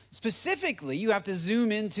metals. Specifically, you have to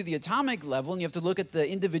zoom into the atomic level and you have to look at the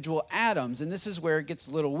individual atoms. And this is where it gets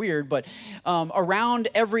a little weird. But around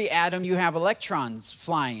every atom, you have electrons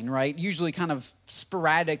flying, right? Usually kind of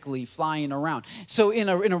sporadically flying around. So in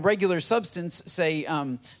a regular substance, say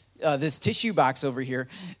this tissue box over here,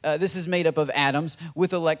 this is made up of atoms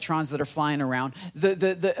with electrons that are flying around.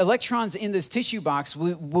 The electrons in this tissue box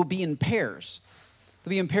will be in pairs. They'll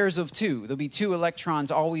be in pairs of 2. There'll be 2 electrons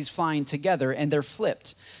always flying together, and they're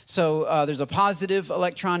flipped. So there's a positive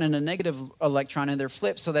electron and a negative electron, and they're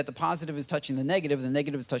flipped so that the positive is touching the negative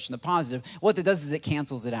is touching the positive. What that does is it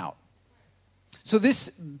cancels it out. So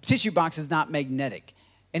this tissue box is not magnetic,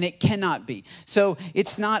 and it cannot be. So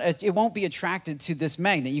it won't be attracted to this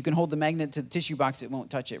magnet. You can hold the magnet to the tissue box, it won't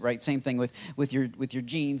touch it, right? Same thing with your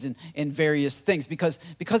genes and various things because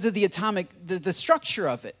of the atomic, the structure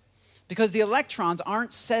of it. Because the electrons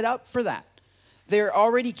aren't set up for that. They're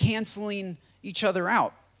already canceling each other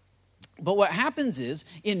out. But what happens is,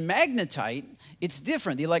 in magnetite, it's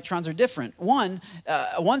different. The electrons are different. One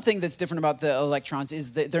thing that's different about the electrons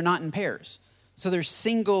is that they're not in pairs. So they're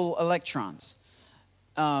single electrons.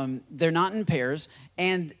 They're not in pairs,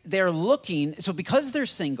 and they're looking, so because they're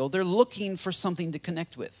single, they're looking for something to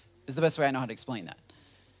connect with, is the best way I know how to explain that.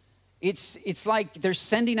 It's like they're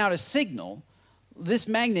sending out a signal. This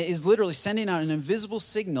magnet is literally sending out an invisible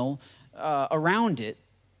signal around it,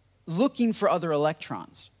 looking for other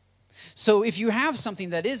electrons. So if you have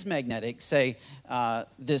something that is magnetic, say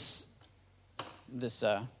this,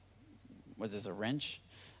 was this a wrench?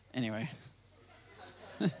 Anyway.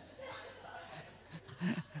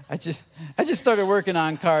 I just started working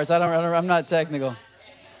on cars. I'm not technical.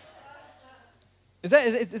 Is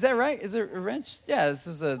that right? Is it a wrench? Yeah, it's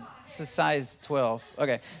a size 12.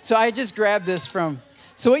 Okay. So I just grabbed this from.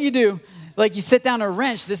 So what you do, like you set down a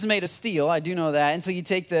wrench. This is made of steel. I do know that. And so you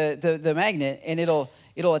take the magnet and it'll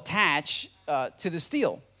attach to the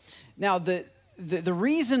steel. Now the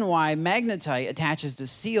reason why magnetite attaches to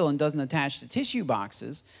steel and doesn't attach to tissue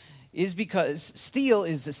boxes is because steel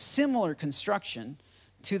is a similar construction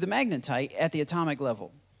to the magnetite at the atomic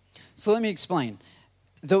level. So let me explain.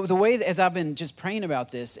 The way that, as I've been just praying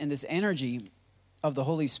about this and this energy of the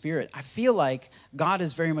Holy Spirit, I feel like God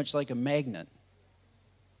is very much like a magnet.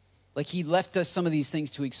 Like he left us some of these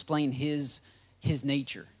things to explain his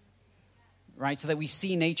nature, right? So that we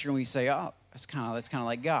see nature and we say, oh, that's kind of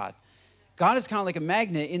like God. God is kind of like a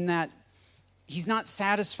magnet in that he's not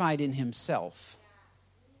satisfied in himself.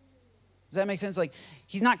 Does that make sense? Like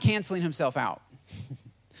he's not canceling himself out.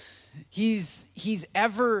 He's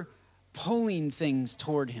ever pulling things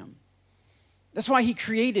toward him. That's why he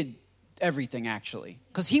created everything, actually,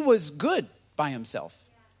 because he was good by himself.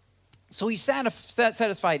 So he's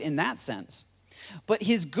satisfied in that sense. But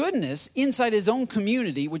his goodness inside his own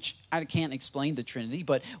community, which I can't explain the Trinity,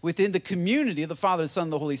 but within the community of the Father, the Son,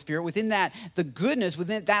 and the Holy Spirit, within that, the goodness,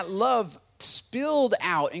 within that love spilled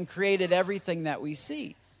out and created everything that we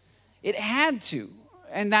see. It had to.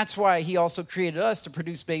 And that's why he also created us to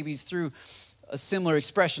produce babies through a similar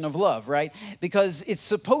expression of love, right? Because it's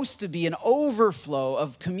supposed to be an overflow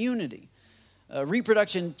of community.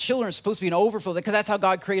 Reproduction, children are supposed to be an overflow because that's how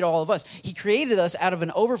God created all of us. He created us out of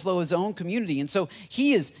an overflow of his own community. And so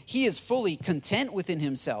he is fully content within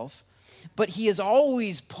himself, but he is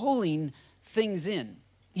always pulling things in.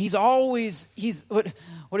 He's what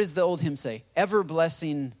does the old hymn say? Ever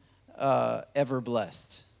blessing, ever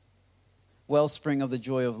blessed. Wellspring of the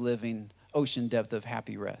joy of living, ocean depth of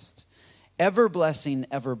happy rest. Ever blessing,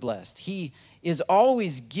 ever blessed. He is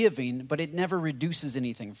always giving, but it never reduces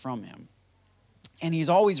anything from him. And he's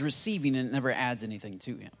always receiving, and it never adds anything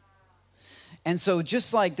to him. And so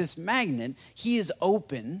just like this magnet, he is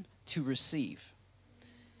open to receive.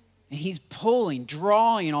 And he's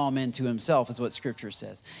drawing all men to himself, is what Scripture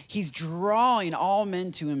says. He's drawing all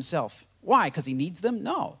men to himself. Why? Because he needs them?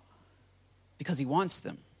 No. Because he wants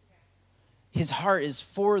them. His heart is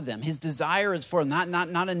for them. His desire is for them,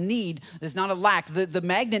 not a need. There's not a lack. The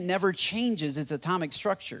magnet never changes its atomic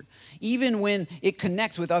structure. Even when it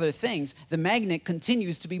connects with other things, the magnet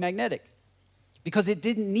continues to be magnetic because it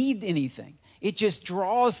didn't need anything. It just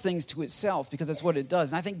draws things to itself because that's what it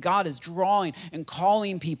does. And I think God is drawing and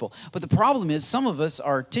calling people. But the problem is some of us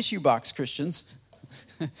are tissue box Christians.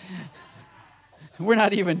 We're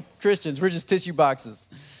not even Christians. We're just tissue boxes.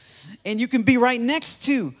 And you can be right next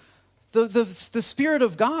to the Spirit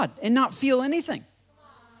of God and not feel anything.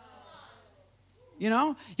 You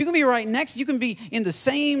know, you can be right next. You can be in the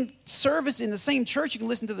same service, in the same church. You can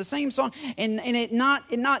listen to the same song and it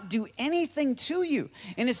not do anything to you.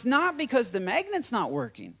 And it's not because the magnet's not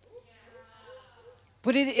working,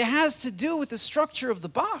 but it has to do with the structure of the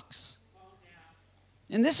box.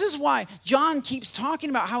 And this is why John keeps talking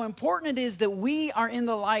about how important it is that we are in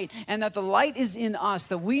the light and that the light is in us,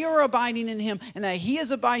 that we are abiding in him and that he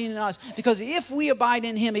is abiding in us. Because if we abide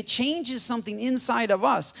in him, it changes something inside of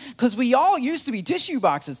us. Because we all used to be tissue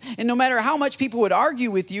boxes. And no matter how much people would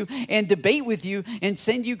argue with you and debate with you and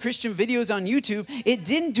send you Christian videos on YouTube, it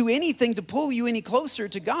didn't do anything to pull you any closer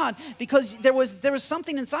to God because there was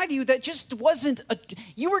something inside of you that just wasn't,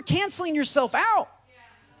 you were canceling yourself out.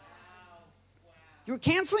 You were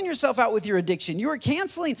canceling yourself out with your addiction. You were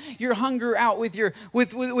canceling your hunger out with your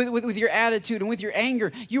attitude and with your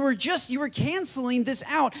anger. You were canceling this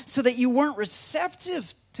out so that you weren't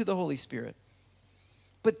receptive to the Holy Spirit.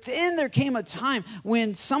 But then there came a time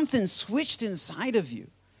when something switched inside of you.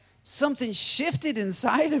 Something shifted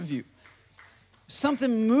inside of you.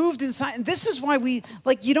 Something moved inside. And this is why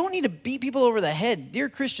you don't need to beat people over the head. Dear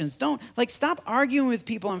Christians, stop arguing with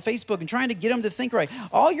people on Facebook and trying to get them to think right.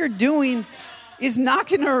 All you're doing is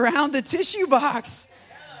knocking around the tissue box.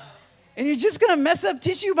 And you're just going to mess up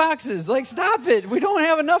tissue boxes. Stop it. We don't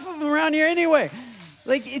have enough of them around here anyway.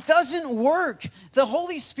 It doesn't work. The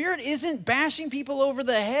Holy Spirit isn't bashing people over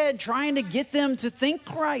the head, trying to get them to think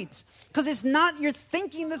right. Because it's not your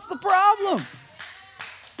thinking that's the problem.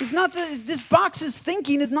 It's not this box's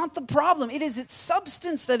thinking is not the problem. It is its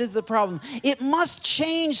substance that is the problem. It must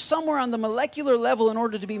change somewhere on the molecular level in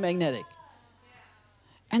order to be magnetic.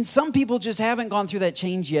 And some people just haven't gone through that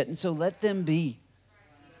change yet, and so let them be.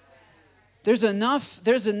 There's enough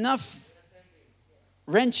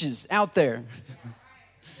wrenches out there.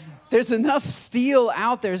 There's enough steel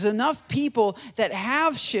out there. There's enough people that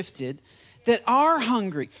have shifted, that are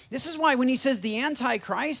hungry. This is why when he says the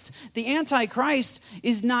Antichrist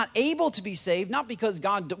is not able to be saved, not because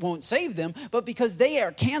God won't save them, but because they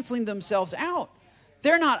are canceling themselves out.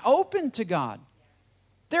 They're not open to God.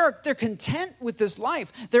 They're content with this life.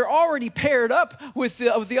 They're already paired up with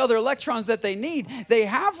the other electrons that they need. They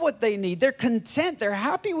have what they need. They're content. They're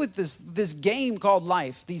happy with this game called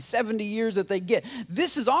life, these 70 years that they get.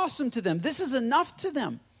 This is awesome to them. This is enough to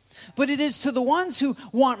them. But it is to the ones who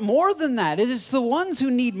want more than that. It is to the ones who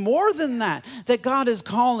need more than that God is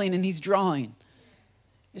calling and he's drawing.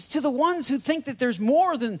 It's to the ones who think that there's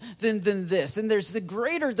more than this. And there's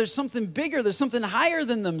there's something bigger, there's something higher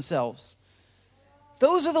than themselves.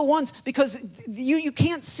 Those are the ones, because you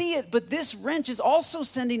can't see it, but this wrench is also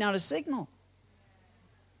sending out a signal.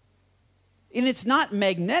 And it's not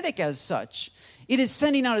magnetic as such. It is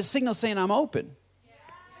sending out a signal saying, I'm open.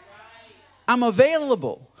 I'm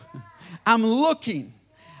available. I'm looking.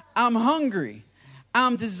 I'm hungry.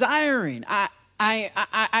 I'm desiring.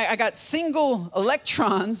 I got single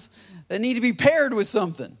electrons that need to be paired with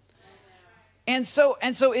something. And so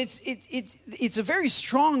it's a very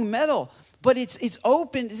strong metal. But it's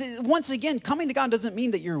open. Once again, coming to God doesn't mean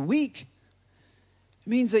that you're weak. It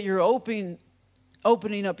means that you're opening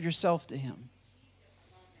up yourself to him.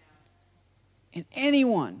 And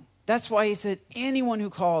anyone, that's why he said, anyone who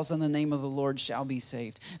calls on the name of the Lord shall be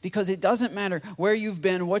saved. Because it doesn't matter where you've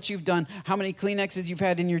been, what you've done, how many Kleenexes you've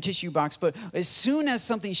had in your tissue box. But as soon as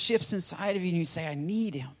something shifts inside of you and you say, I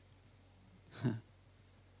need him,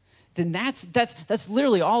 then that's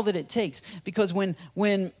literally all that it takes. Because when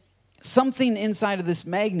something inside of this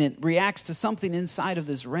magnet reacts to something inside of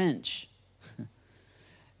this wrench,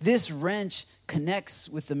 this wrench connects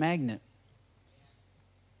with the magnet.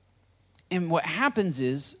 And what happens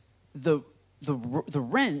is the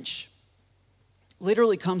wrench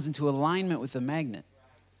literally comes into alignment with the magnet.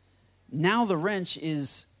 Now the wrench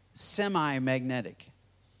is semi-magnetic.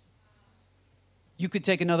 You could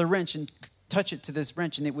take another wrench and touch it to this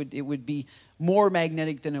wrench, and it would be more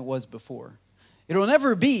magnetic than it was before. It will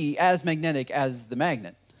never be as magnetic as the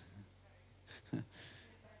magnet.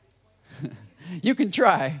 You can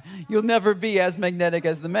try. You'll never be as magnetic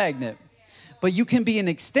as the magnet. But you can be an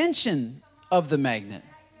extension of the magnet.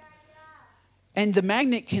 And the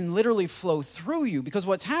magnet can literally flow through you, because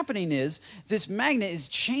what's happening is this magnet is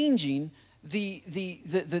changing the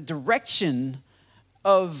direction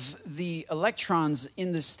of the electrons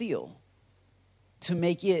in the steel to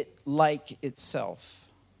make it like itself.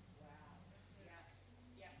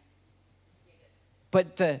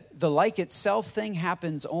 But the like itself thing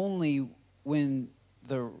happens only when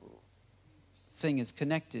the thing is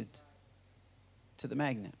connected to the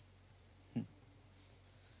magnet.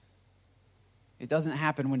 It doesn't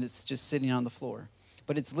happen when it's just sitting on the floor.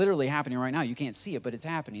 But it's literally happening right now. You can't see it, but it's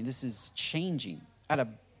happening. This is changing. At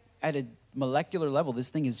a molecular level, this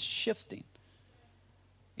thing is shifting.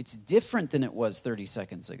 It's different than it was 30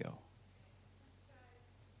 seconds ago.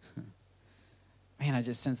 Man, I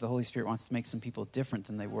just sense the Holy Spirit wants to make some people different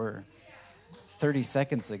than they were 30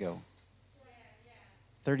 seconds ago,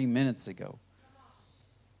 30 minutes ago,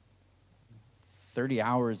 30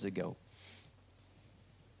 hours ago.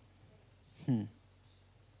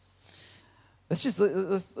 Let's just.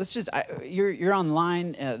 You're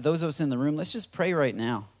online. Those of us in the room, let's just pray right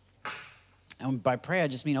now. And by pray, I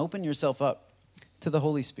just mean open yourself up to the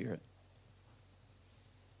Holy Spirit.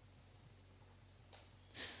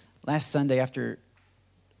 Last Sunday, after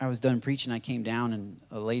I was done preaching, I came down, and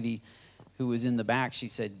a lady who was in the back, she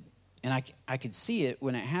said, and I could see it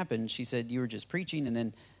when it happened. She said, "You were just preaching, and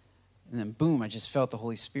then boom, I just felt the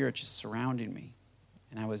Holy Spirit just surrounding me."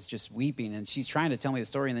 And I was just weeping, and she's trying to tell me the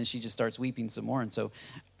story, and then she just starts weeping some more. And so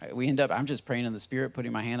I'm just praying in the Spirit,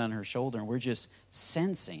 putting my hand on her shoulder, and we're just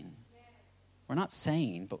sensing. We're not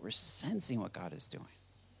saying, but we're sensing what God is doing.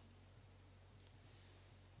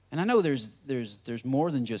 And I know there's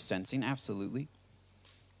more than just sensing, absolutely.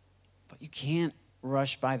 But you can't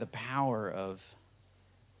rush by the power of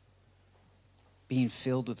being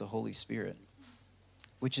filled with the Holy Spirit,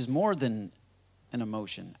 which is more than an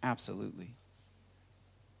emotion, absolutely.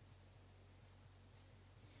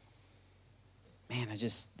 Man,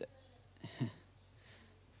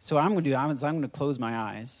 so what I'm going to do, I'm going to close my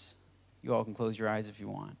eyes. You all can close your eyes if you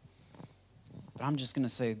want. But I'm just going to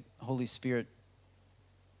say, Holy Spirit,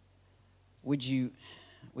 would you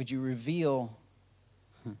reveal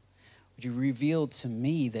to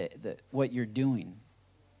me that what you're doing?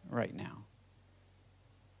 right now.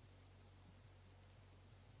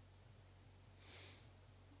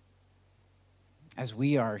 As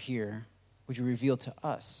we are here, would you reveal to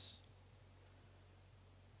us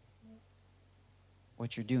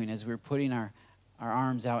what you're doing as we're putting our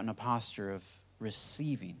arms out in a posture of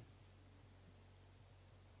receiving?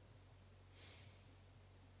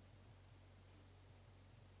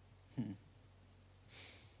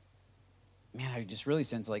 Man, I just really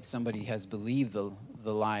sense like somebody has believed the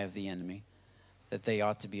lie of the enemy, that they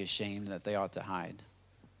ought to be ashamed, that they ought to hide.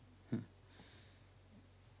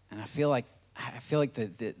 And I feel like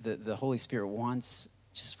the Holy Spirit wants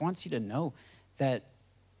you to know that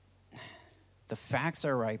the facts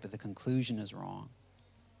are right, but the conclusion is wrong.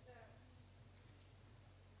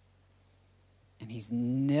 And he's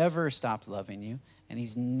never stopped loving you, and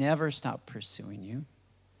he's never stopped pursuing you,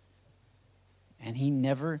 and he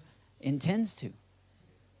never intends to.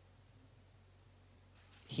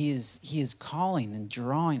 He is calling and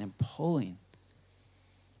drawing and pulling.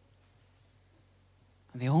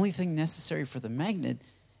 And the only thing necessary for the magnet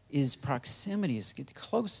is proximity, is to get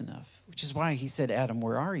close enough, which is why he said, Adam,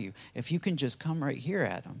 where are you? If you can just come right here,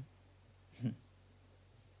 Adam.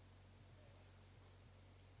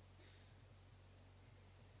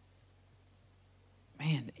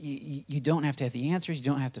 Man, you don't have to have the answers. You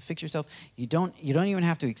don't have to fix yourself. You don't even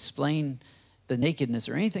have to explain the nakedness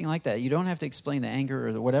or anything like that. You don't have to explain the anger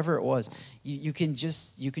or whatever it was. You can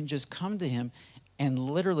just come to him and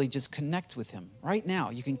literally just connect with him right now.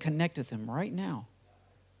 You can connect with him right now.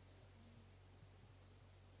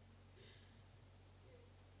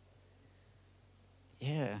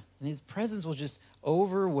 Yeah, and his presence will just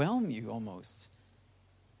overwhelm you almost.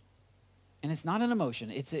 And it's not an emotion.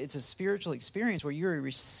 It's a spiritual experience where you're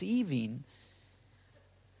receiving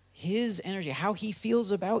his energy, how he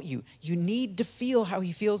feels about you. You need to feel how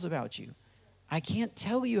he feels about you. I can't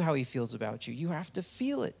tell you how he feels about you. You have to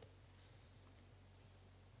feel it.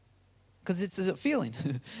 Because it's a feeling.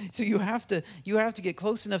 So you have to get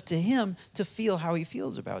close enough to him to feel how he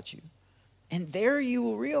feels about you. And there you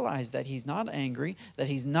will realize that he's not angry, that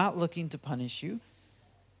he's not looking to punish you,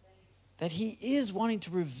 that he is wanting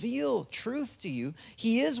to reveal truth to you.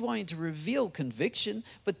 He is wanting to reveal conviction,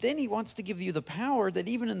 but then he wants to give you the power that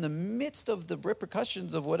even in the midst of the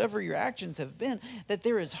repercussions of whatever your actions have been, that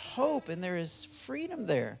there is hope and there is freedom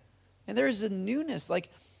there. And there is a newness. Like,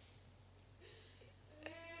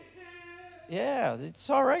 yeah, it's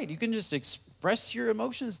all right. You can just express your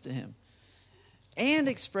emotions to him and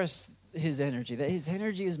express his energy, that his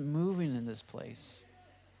energy is moving in this place.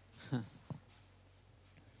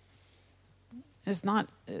 It's not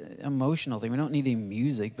an emotional thing. We don't need any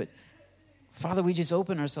music, but Father, we just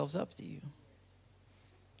open ourselves up to you.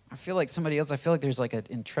 I feel like there's like an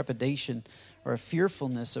intrepidation or a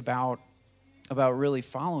fearfulness about really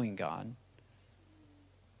following God.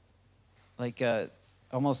 Like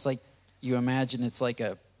almost like you imagine it's like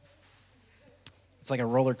a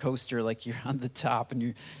roller coaster, like you're on the top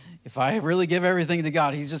and if I really give everything to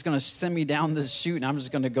God, he's just going to send me down this chute and I'm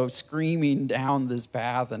just going to go screaming down this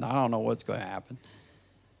path and I don't know what's going to happen.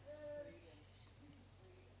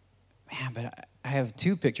 Man, but I have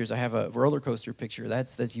two pictures. I have a roller coaster picture.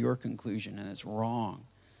 That's your conclusion and it's wrong.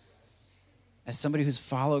 As somebody who's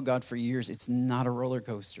followed God for years, it's not a roller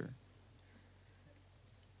coaster.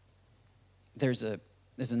 There's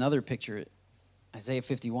another picture. Isaiah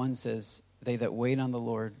 51 says, they that wait on the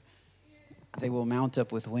Lord, they will mount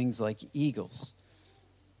up with wings like eagles.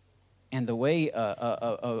 And the way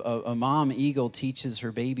a mom eagle teaches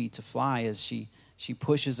her baby to fly is she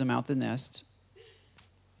pushes him out the nest.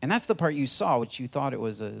 And that's the part you saw, which you thought it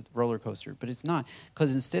was a roller coaster, but it's not.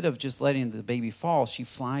 Because instead of just letting the baby fall, she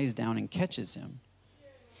flies down and catches him.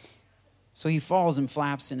 So he falls and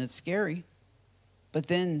flaps, and it's scary. But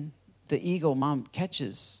then the eagle mom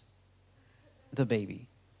catches the baby.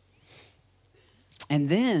 And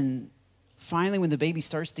then, finally, when the baby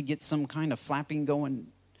starts to get some kind of flapping going,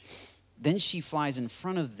 then she flies in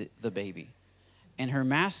front of the baby. And her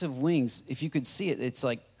massive wings, if you could see it, it's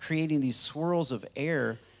like creating these swirls of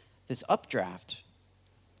air, this updraft.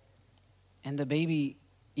 And the baby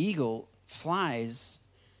eagle flies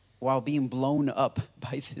while being blown up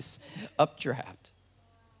by this updraft.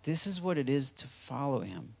 This is what it is to follow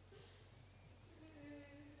him.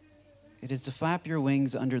 It is to flap your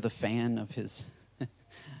wings under the fan of his...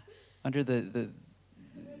 under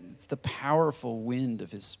it's the powerful wind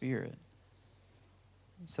of his spirit.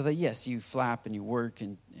 So that, yes, you flap and you work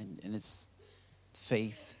and it's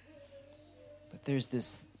faith. But there's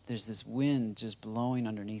this wind just blowing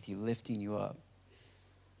underneath you, lifting you up.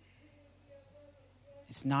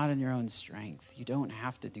 It's not in your own strength. You don't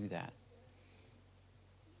have to do that.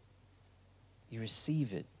 You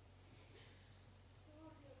receive it.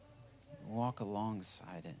 Walk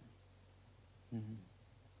alongside it. Mm-hmm.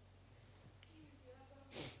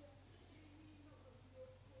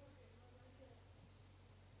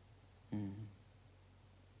 Mm-hmm.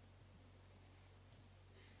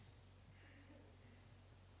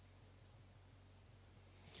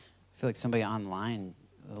 I feel like somebody online,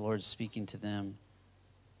 the Lord's speaking to them.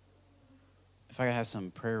 If I could have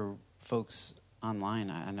some prayer folks online,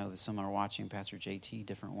 I know that some are watching, Pastor JT,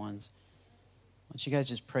 different ones. Why don't you guys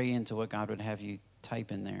just pray into what God would have you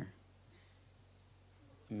type in there?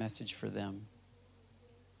 A message for them.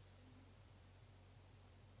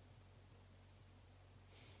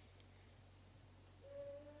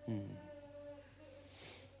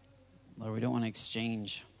 Lord, we don't want to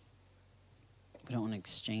exchange. We don't want to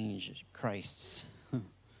exchange Christ's. We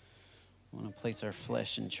want to place our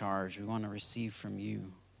flesh in charge. We want to receive from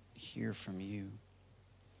you, hear from you.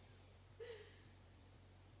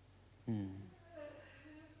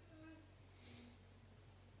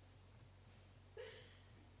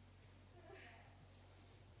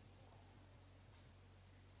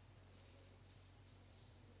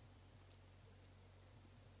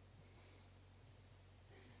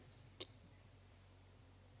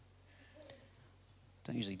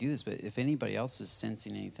 Don't usually do this, but if anybody else is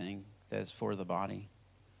sensing anything that's for the body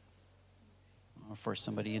or for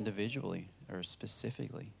somebody individually or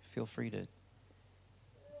specifically, feel free to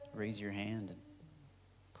raise your hand and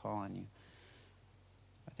call on you.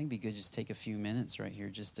 I think it'd be good just take a few minutes right here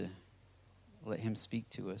just to let him speak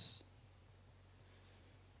to us.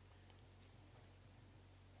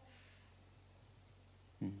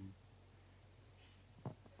 Mm-hmm.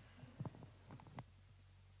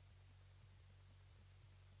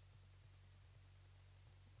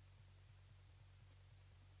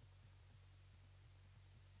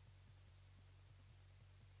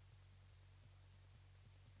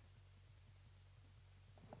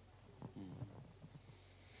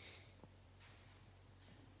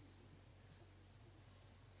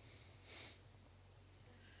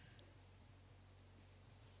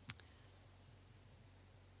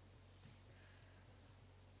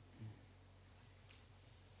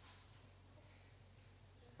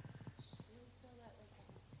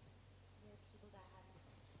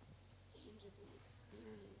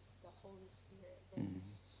 Holy Spirit, that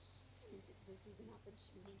this is an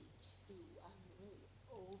opportunity to really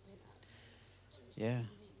open up to receiving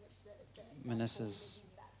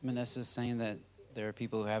Manessa's saying that there are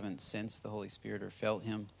people who haven't sensed the Holy Spirit or felt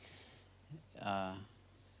him. And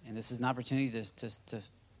this is an opportunity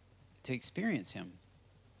to experience him.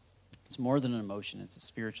 It's more than an emotion. It's a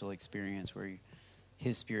spiritual experience where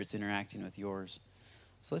his Spirit's interacting with yours.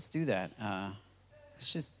 So let's do that.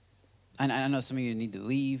 It's just, I know some of you need to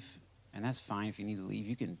leave. And that's fine if you need to leave.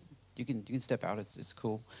 You can step out. It's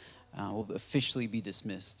cool. We'll officially be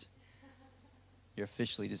dismissed. You're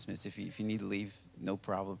officially dismissed. If you need to leave, no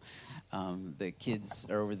problem. The kids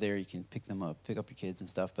are over there. You can pick up your kids and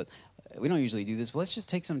stuff. But we don't usually do this. But let's just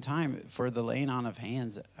take some time for the laying on of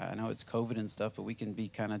hands. I know it's COVID and stuff, but we can be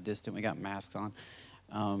kind of distant. We got masks on.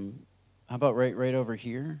 How about right over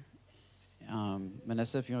here?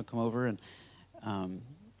 Manessa, if you want to come over. And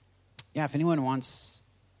if anyone wants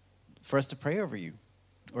for us to pray over you,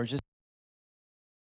 or just